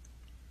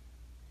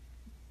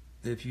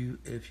 If you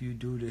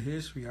do the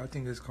history, I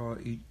think it's called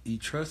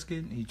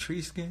Etruscan.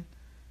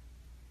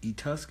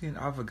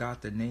 I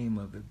forgot the name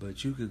of it,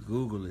 but you could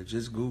Google it.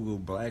 Just Google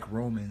Black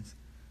Romans,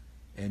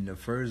 and the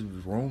first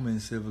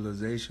Roman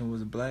civilization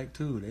was black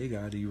too. They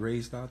got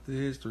erased off the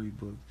history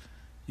book.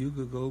 You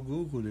could go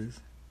Google this.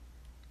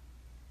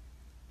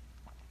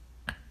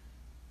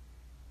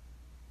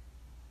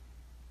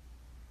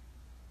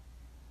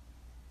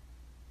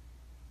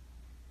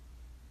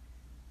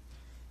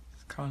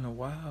 kind of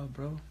wild,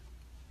 bro.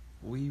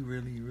 We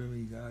really,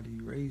 really got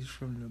erased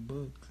from the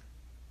books.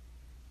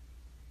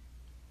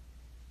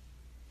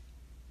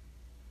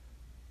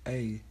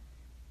 Hey,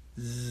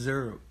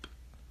 Zerp,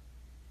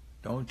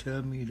 don't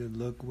tell me to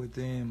look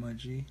within, my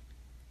G.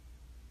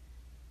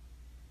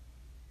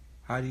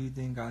 How do you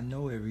think I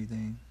know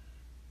everything?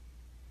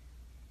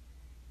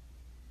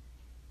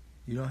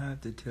 You don't have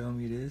to tell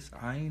me this.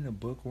 I ain't a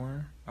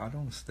bookworm. I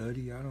don't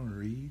study. I don't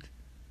read.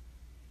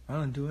 I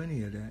don't do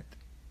any of that.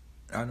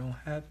 I don't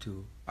have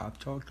to. I've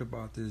talked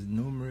about this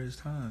numerous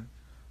times.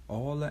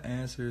 All the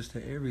answers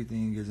to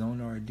everything is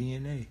on our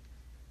DNA.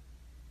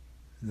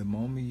 The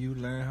moment you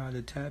learn how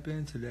to tap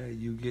into that,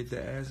 you get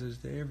the answers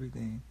to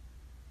everything.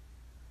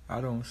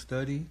 I don't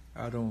study.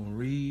 I don't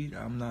read.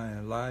 I'm not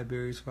in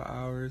libraries for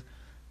hours.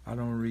 I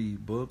don't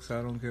read books.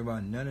 I don't care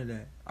about none of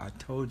that. I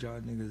told y'all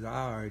niggas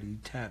I already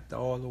tapped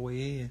all the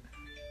way in.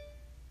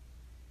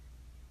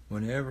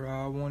 Whenever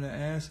I want to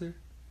answer,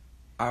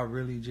 I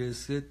really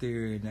just sit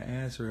there and the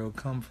answer will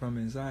come from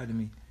inside of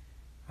me.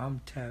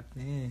 I'm tapped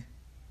in.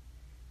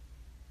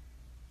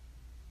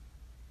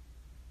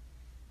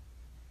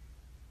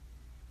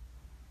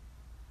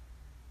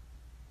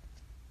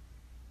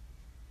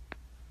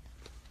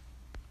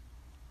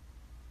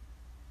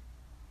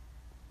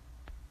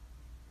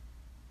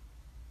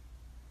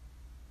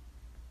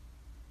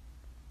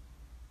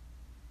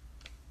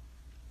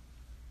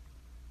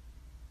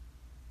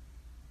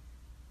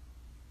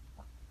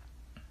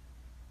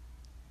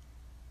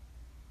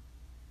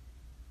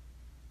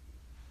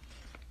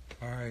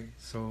 Alright,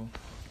 so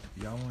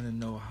y'all want to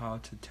know how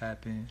to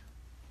tap in?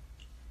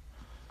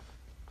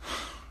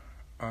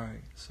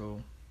 Alright,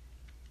 so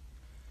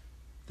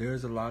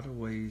there's a lot of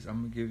ways. I'm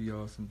going to give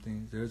y'all some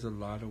things. There's a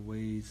lot of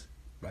ways,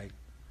 like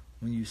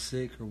when you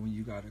sick or when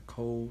you got a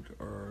cold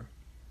or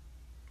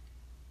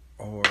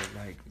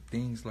like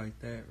things like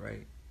that,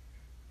 right?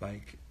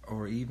 Like,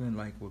 or even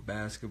like with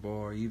basketball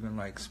or even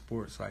like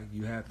sports, like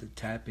you have to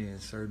tap in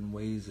certain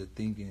ways of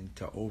thinking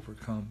to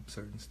overcome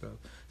certain stuff,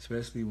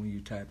 especially when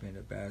you tap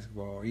into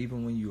basketball or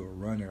even when you're a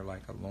runner,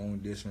 like a long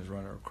distance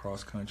runner or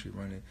cross country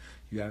running,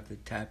 you have to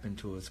tap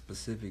into a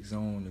specific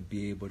zone to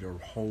be able to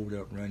hold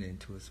up running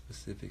to a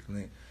specific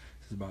length.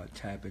 It's about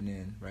tapping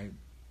in, right?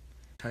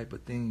 Type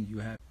of thing you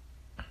have,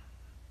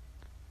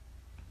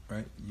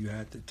 right? You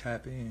have to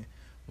tap in.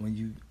 When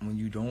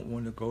you don't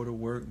want to go to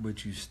work,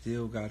 but you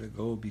still got to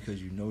go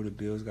because you know the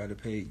bills got to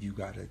pay, you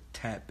got to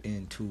tap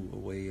into a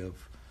way of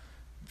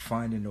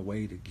finding a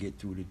way to get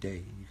through the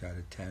day. You got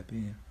to tap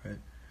in, right?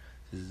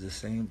 This is the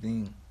same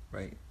thing,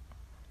 right?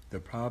 The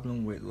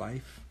problem with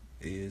life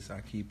is,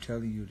 I keep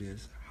telling you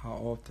this, how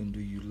often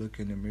do you look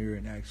in the mirror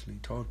and actually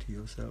talk to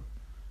yourself?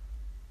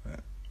 Right?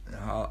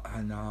 How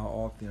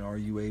often are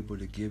you able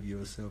to give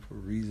yourself a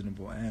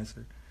reasonable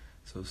answer?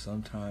 So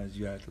sometimes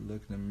you have to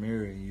look in the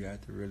mirror and you have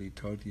to really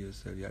talk to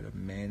yourself. You have to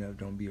man up.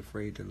 Don't be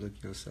afraid to look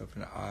yourself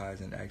in the eyes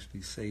and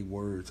actually say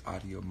words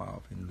out of your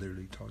mouth and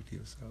literally talk to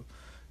yourself.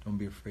 Don't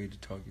be afraid to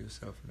talk to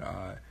yourself in the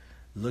eye.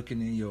 Looking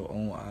in your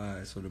own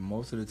eyes. So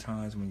most of the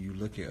times when you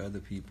look at other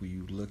people,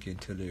 you look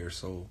into their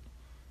soul,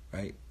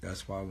 right?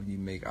 That's why when you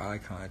make eye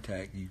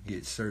contact, you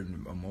get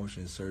certain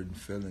emotions, certain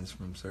feelings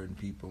from certain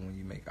people when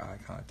you make eye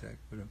contact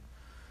with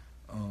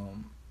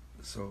them.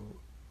 So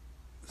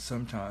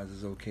sometimes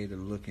it's okay to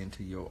look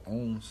into your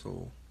own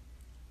soul,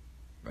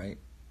 right?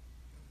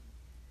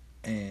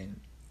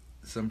 And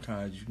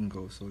sometimes you can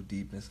go so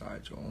deep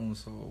inside your own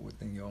soul,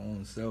 within your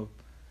own self,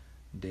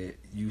 that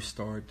you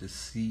start to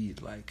see,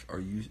 like,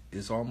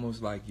 it's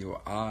almost like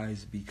your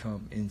eyes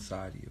become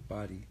inside of your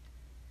body,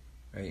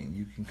 right? And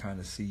you can kind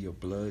of see your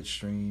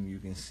bloodstream. You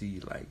can see,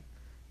 like,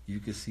 you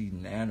can see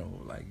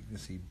nano, like, you can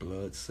see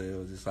blood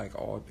cells. It's like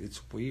it's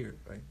weird,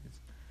 right?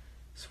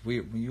 It's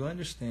weird. When you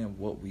understand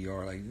what we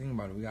are, like, think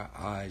about it, we got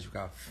eyes, we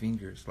got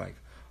fingers, like,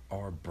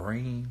 our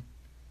brain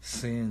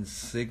sends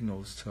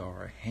signals to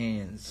our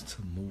hands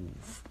to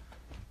move.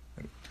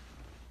 Like,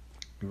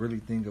 you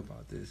really think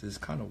about this, it's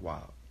kind of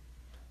wild.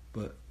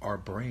 But our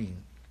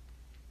brain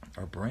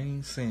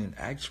sends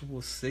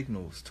actual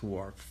signals to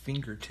our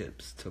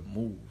fingertips to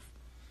move.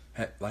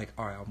 Like,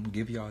 all right, I'm going to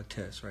give y'all a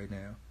test right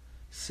now.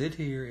 Sit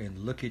here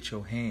and look at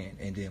your hand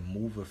and then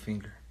move a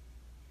finger.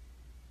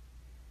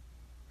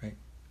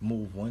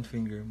 Move one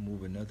finger,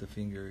 move another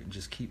finger, and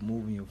just keep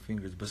moving your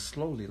fingers, but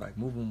slowly, like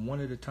move them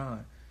one at a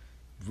time.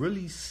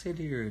 Really sit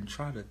here and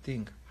try to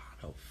think,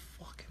 how the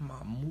fuck am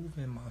I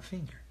moving my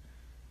finger?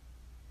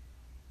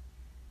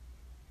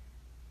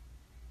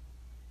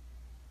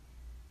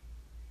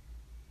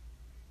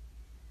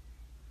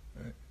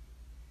 Right?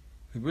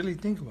 Really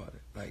think about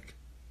it. Like,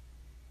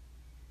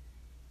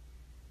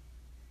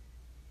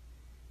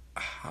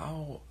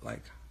 how,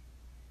 like,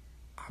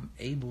 I'm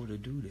able to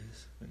do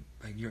this.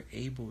 Like, you're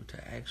able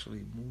to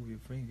actually move your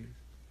fingers.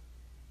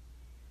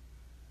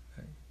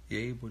 Right?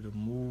 You're able to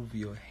move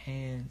your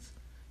hands.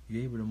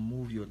 You're able to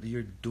move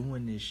you're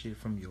doing this shit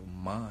from your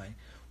mind.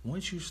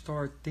 Once you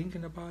start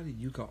thinking about it,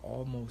 you can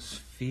almost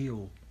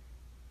feel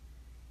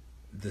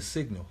the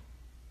signal.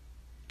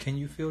 Can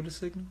you feel the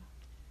signal?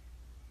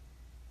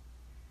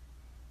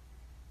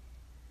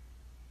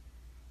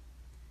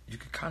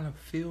 kind of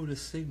feel the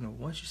signal.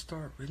 Once you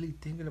start really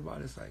thinking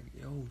about it, it's like,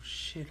 yo,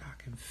 shit, I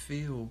can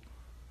feel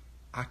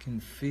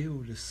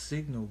the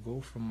signal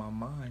go from my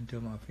mind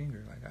to my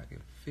finger. Like, I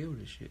can feel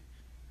the shit.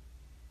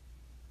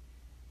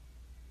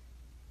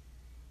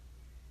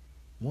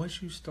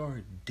 Once you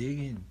start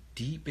digging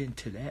deep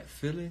into that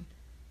feeling,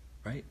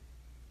 right?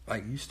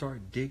 Like, you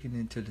start digging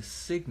into the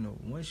signal.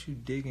 Once you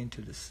dig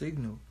into the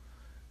signal,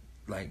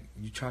 like,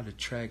 you try to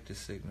track the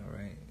signal,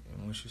 right?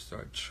 And once you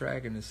start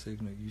tracking the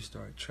signal, you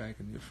start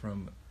tracking it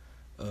from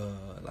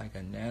like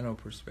a nano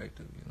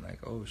perspective. And like,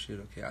 oh shit,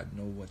 okay, I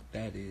know what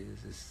that is.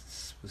 It's a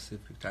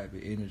specific type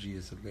of energy.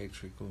 It's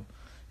electrical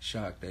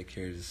shock that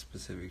carries a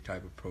specific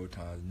type of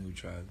protons,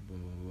 neutrons,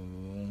 boom, boom,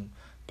 boom, boom,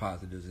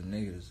 positives and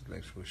negatives.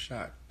 Electrical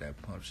shock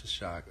that pumps the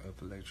shock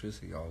of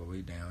electricity all the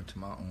way down to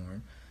my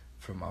arm,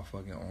 from my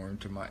fucking arm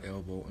to my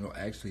elbow. No,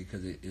 actually,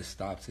 because it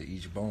stops at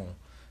each bone.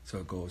 So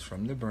it goes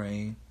from the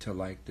brain to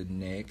like the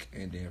neck,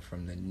 and then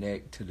from the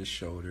neck to the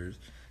shoulders,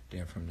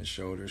 then from the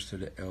shoulders to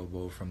the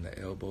elbow, from the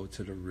elbow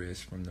to the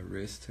wrist, from the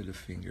wrist to the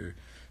finger,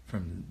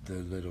 from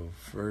the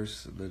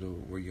first little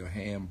where your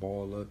hand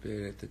ball up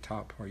at the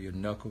top part, your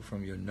knuckle,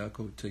 from your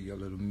knuckle to your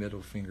little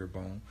middle finger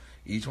bone.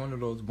 Each one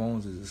of those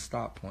bones is a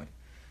stop point.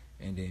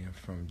 And then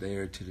from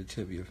there to the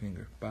tip of your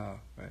finger. Bow,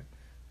 right?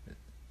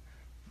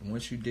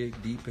 Once you dig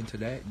deep into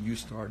that, you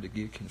start to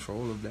get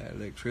control of that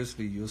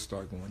electricity. You'll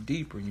start going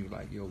deeper, and you're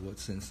like, yo,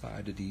 what's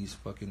inside of these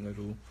fucking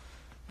little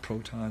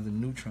protons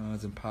and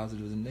neutrons and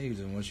positives and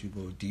negatives? And once you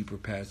go deeper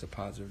past the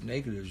positive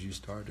negatives, you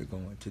start to go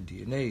into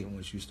DNA. And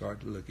once you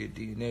start to look at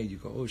DNA, you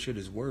go, oh shit,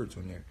 there's words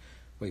on there.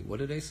 Wait, what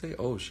did they say?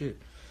 Oh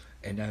shit.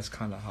 And that's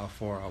kind of how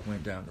far I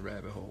went down the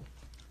rabbit hole.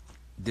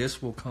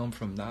 This will come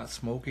from not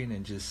smoking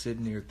and just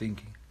sitting there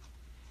thinking.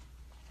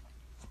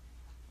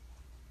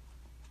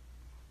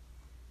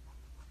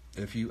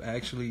 If you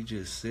actually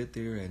just sit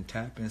there and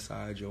tap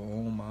inside your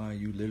own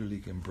mind, you literally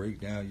can break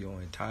down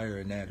your entire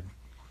anatomy.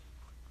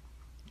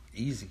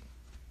 Easy.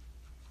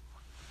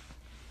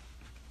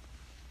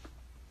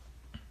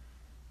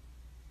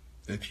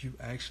 If you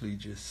actually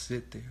just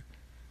sit there,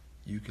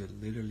 you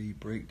could literally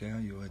break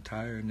down your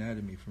entire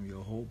anatomy from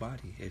your whole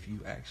body if you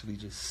actually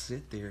just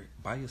sit there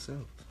by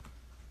yourself.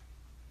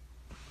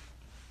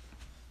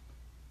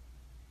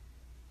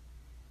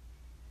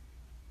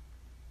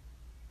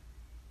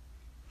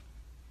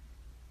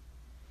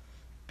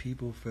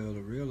 People fail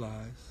to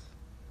realize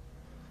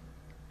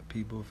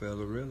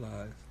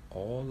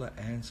all the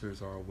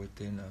answers are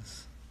within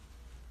us.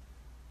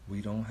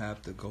 We don't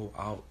have to go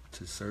out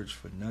to search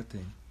for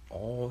nothing.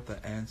 All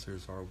the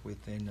answers are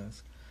within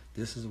us.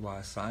 This is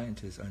why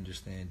scientists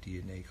understand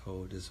DNA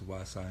code. This is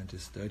why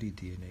scientists study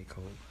DNA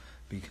code,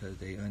 because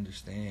they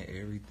understand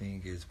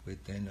everything is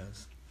within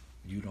us.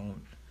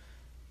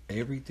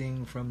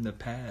 Everything from the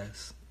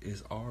past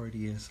is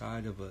already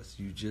inside of us.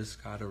 You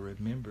just gotta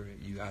remember it.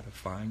 You gotta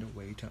find a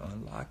way to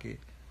unlock it.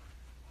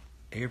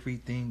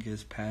 Everything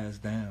is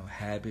passed down.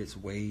 Habits,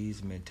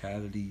 ways,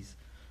 mentalities,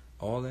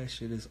 all that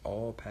shit is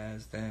all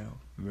passed down.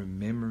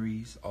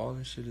 Memories, all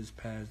that shit is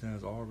passed down.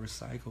 It's all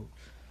recycled.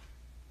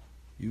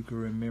 You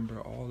can remember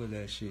all of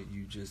that shit.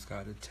 You just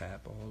gotta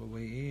tap all the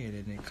way in,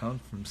 and it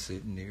comes from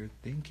sitting there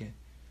thinking.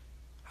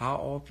 How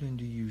often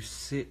do you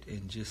sit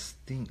and just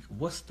think?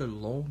 What's the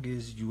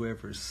longest you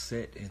ever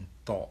sat and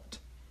thought?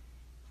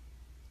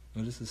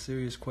 Now, this is a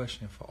serious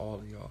question for all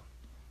of y'all.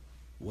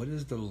 What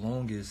is the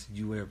longest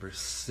you ever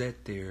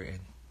sat there and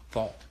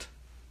thought?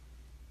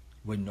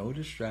 With no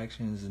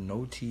distractions,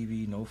 no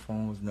TV, no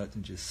phones,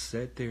 nothing. Just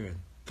sat there and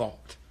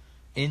thought.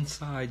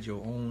 Inside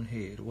your own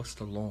head, what's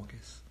the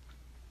longest?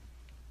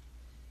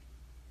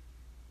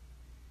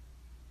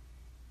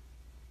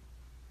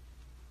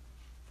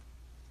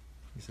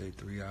 You say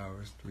 3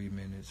 hours, 3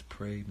 minutes,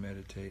 pray,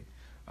 meditate.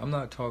 I'm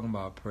not talking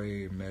about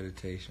prayer and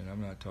meditation.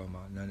 I'm not talking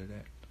about none of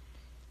that.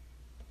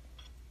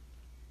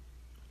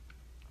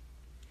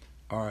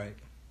 Alright.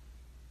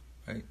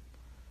 Right?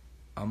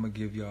 I'm going to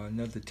give y'all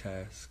another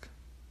task.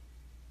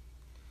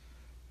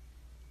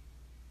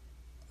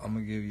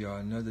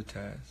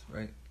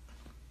 Right?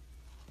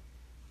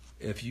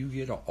 If you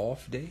get an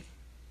off day,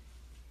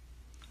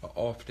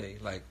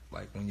 like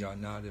when y'all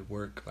not at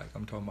work, like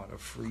I'm talking about a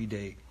free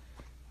day.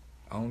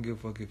 I don't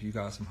give a fuck if you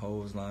got some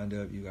hoes lined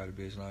up, you got a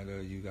bitch lined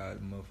up, you got a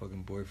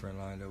motherfucking boyfriend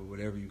lined up,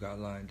 whatever you got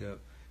lined up,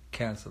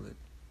 cancel it.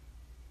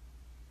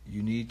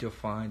 You need to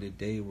find a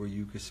day where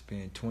you could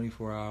spend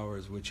 24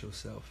 hours with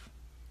yourself.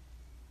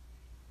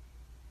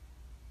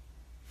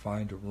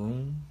 Find a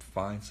room,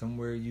 find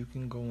somewhere you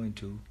can go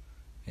into,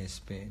 and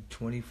spend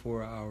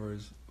 24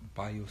 hours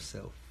by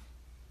yourself.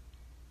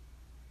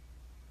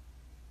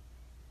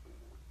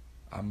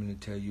 I'm going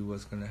to tell you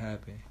what's going to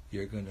happen.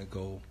 You're going to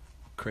go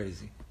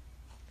crazy.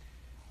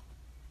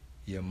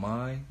 Your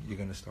mind, you're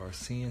going to start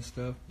seeing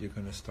stuff. You're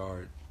going to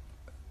start,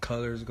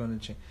 colors going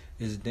to change.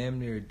 It's damn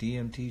near a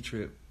DMT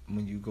trip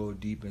when you go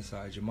deep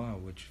inside your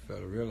mind. What you fail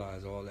to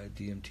realize, all that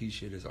DMT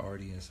shit is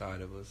already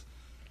inside of us.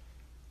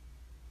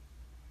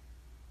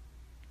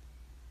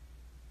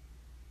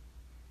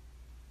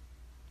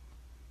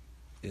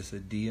 It's a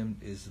DM.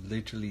 It's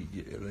literally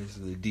it's a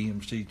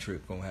DMC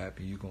trip gonna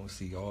happen. You're gonna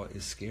see all.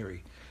 It's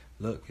scary.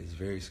 Look, it's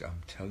very.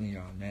 I'm telling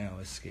y'all now,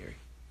 it's scary.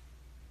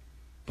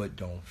 But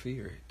don't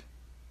fear it.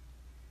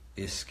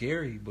 It's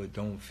scary, but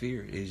don't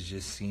fear it. It's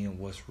just seeing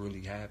what's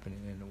really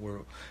happening in the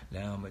world.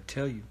 Now I'm gonna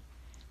tell you,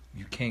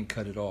 you can't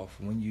cut it off.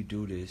 When you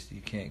do this,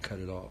 you can't cut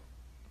it off.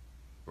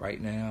 Right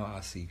now,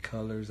 I see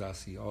colors. I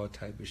see all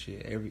type of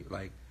shit.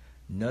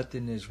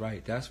 Nothing is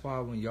right. That's why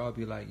when y'all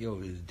be like, yo,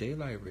 is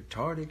Daylyt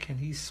retarded? Can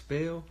he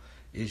spell?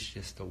 It's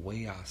just the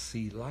way I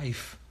see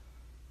life.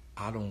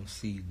 I don't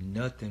see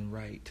nothing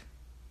right.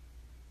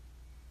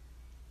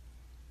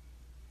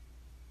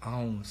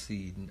 I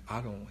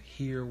don't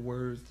hear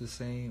words the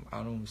same.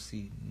 I don't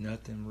see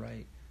nothing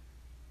right.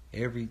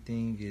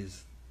 Everything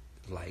is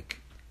like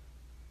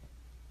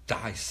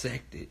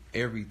dissected.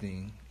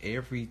 Everything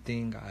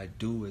I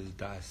do is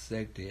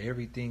dissected.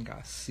 Everything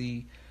I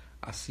see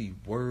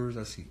words,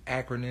 I see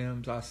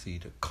acronyms, I see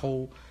the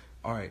code.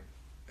 All right,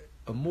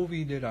 a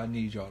movie that I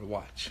need y'all to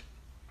watch,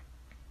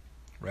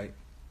 right?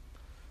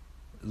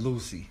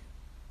 Lucy.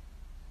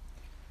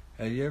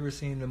 Have you ever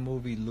seen the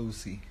movie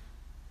Lucy?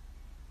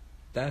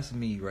 That's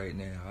me right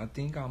now. I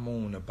think I'm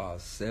on about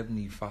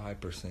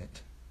 75%.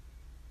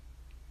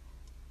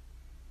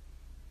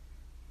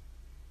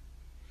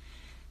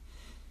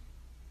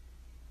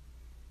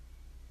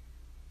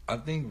 I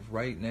think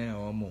right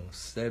now I'm on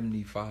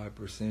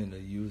 75%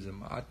 of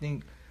using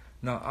I'm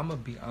gonna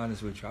be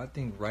honest with you. I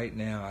think right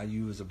now I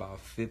use about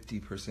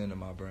 50% of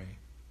my brain.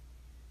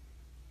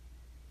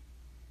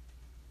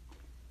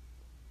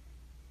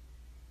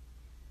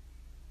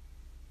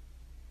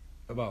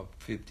 About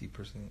 50%.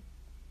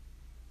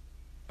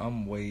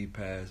 I'm way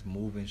past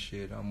moving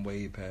shit. I'm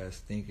way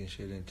past thinking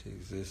shit into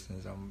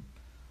existence.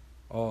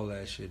 All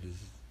that shit is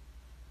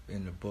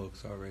in the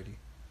books already.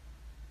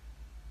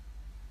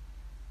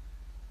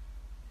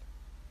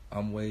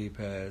 I'm way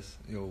past,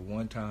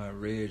 one time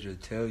Reg will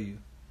tell you,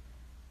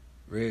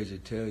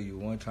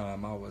 one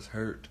time I was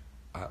hurt.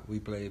 We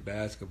played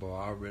basketball.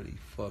 I really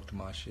fucked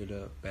my shit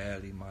up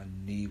badly. My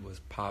knee was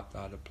popped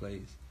out of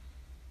place.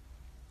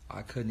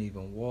 I couldn't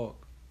even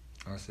walk.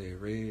 I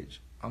said, Reg,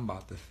 I'm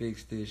about to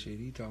fix this shit.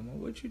 He talking about,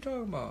 what you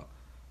talking about?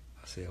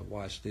 I said,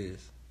 watch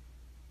this.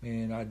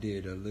 Man, I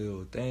did a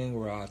little thing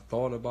where I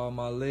thought about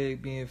my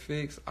leg being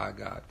fixed. I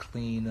got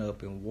clean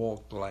up and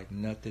walked like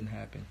nothing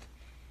happened.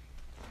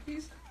 He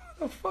said,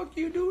 how the fuck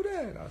you do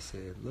that? I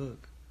said,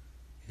 look,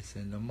 it's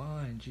in the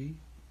mind, G.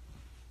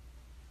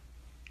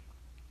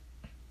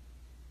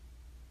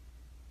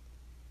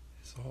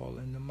 It's all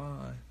in the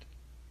mind.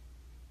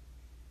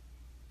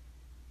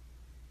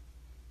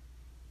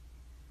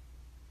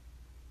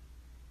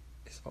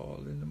 It's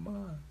all in the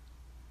mind.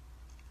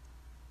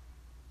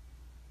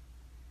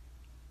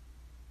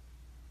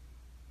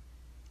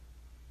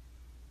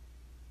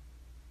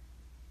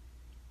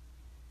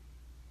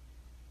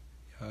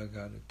 Y'all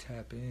gotta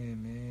tap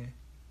in, man.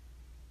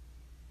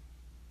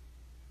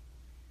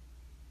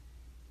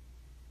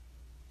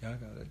 Y'all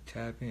gotta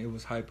tap in. It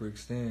was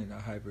hyperextend.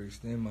 I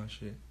hyperextend my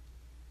shit.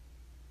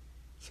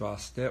 So I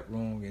stepped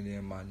wrong and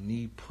then my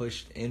knee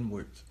pushed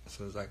inwards.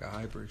 So it's like a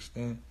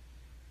hyperextend.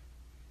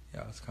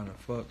 Yeah, I was kind of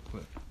fucked,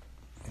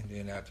 and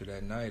then after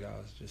that night, I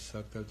was just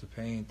sucked up to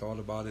pain, thought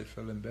about it,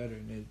 feeling better,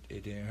 and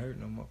it didn't hurt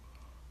no more.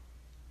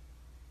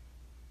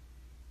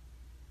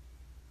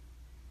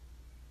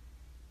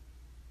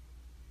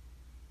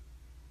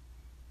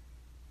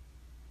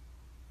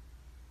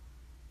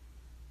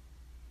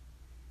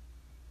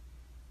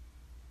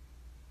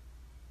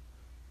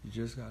 You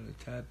just gotta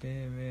tap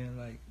in, man.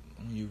 Like,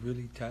 when you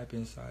really tap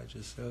inside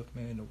yourself,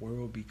 man, the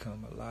world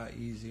become a lot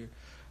easier.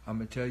 I'm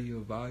gonna tell you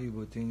a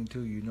valuable thing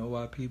too. You know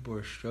why people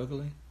are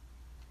struggling?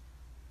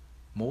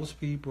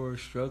 Most people are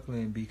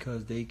struggling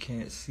because they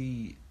can't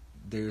see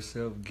their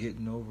self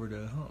getting over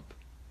the hump.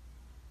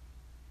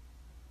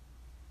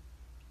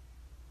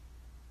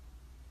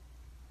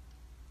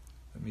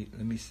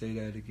 Let me say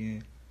that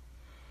again.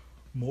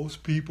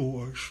 Most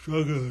people are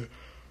struggling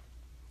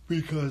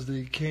because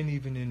they can't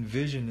even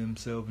envision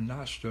themselves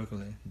not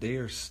struggling. They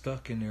are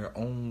stuck in their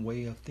own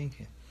way of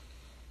thinking.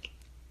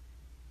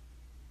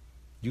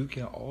 You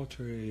can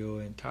alter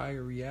your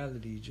entire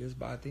reality just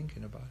by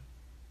thinking about it.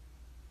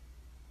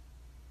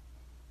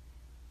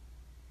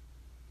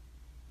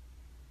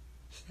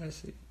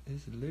 That's it.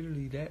 It's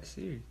literally that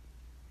serious.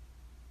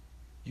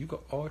 You can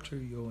alter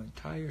your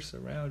entire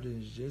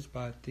surroundings just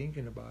by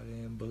thinking about it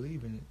and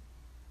believing it.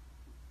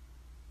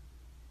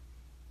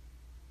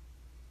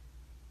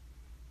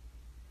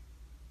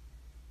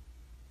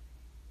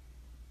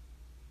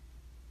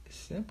 It's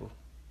simple.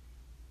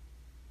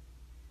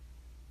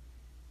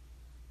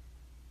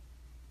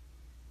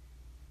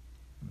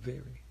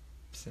 Very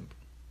simple.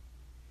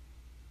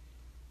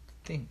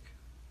 Think.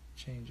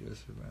 Change your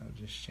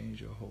surroundings. Change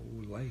your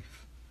whole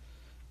life.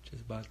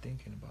 Just by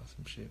thinking about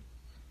some shit.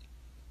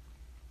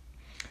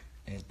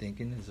 And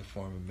thinking is a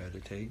form of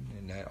meditating,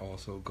 and that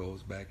also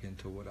goes back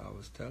into what I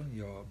was telling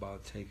y'all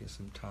about taking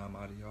some time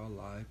out of y'all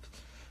lives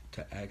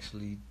to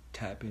actually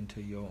tap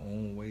into your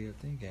own way of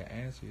thinking,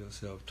 answer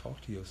yourself,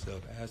 talk to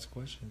yourself, ask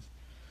questions,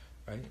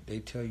 right? They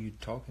tell you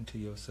talking to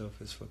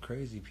yourself is for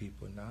crazy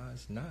people. Nah,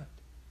 it's not.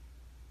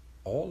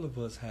 All of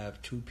us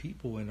have two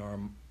people in our...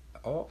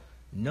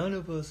 None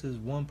of us is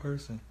one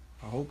person.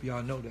 I hope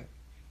y'all know that.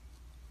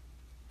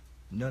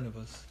 None of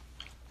us.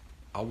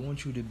 I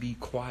want you to be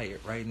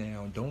quiet right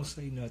now. Don't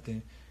say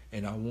nothing.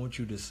 And I want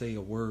you to say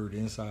a word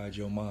inside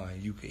your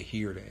mind. You can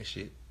hear that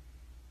shit.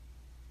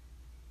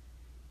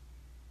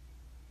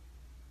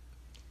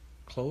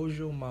 Close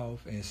your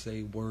mouth and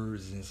say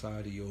words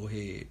inside of your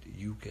head.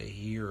 You can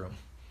hear them.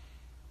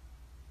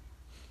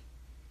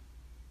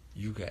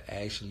 You can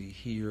actually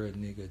hear a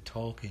nigga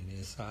talking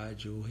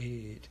inside your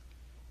head.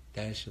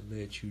 That should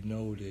let you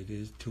know that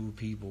there's two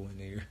people in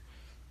there.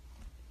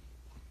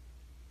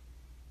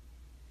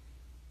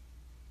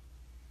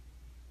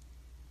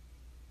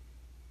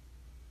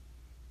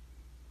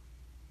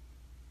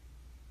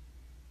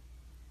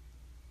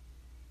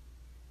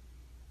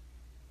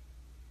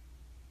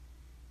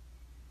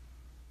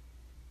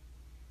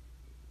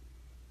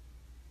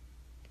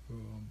 Bro,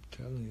 I'm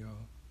telling y'all.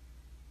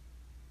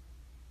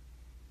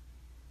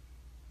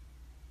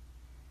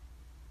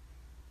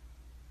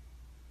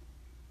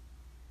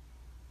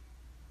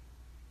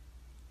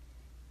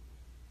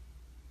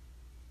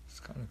 It's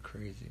kind of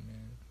crazy,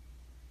 man.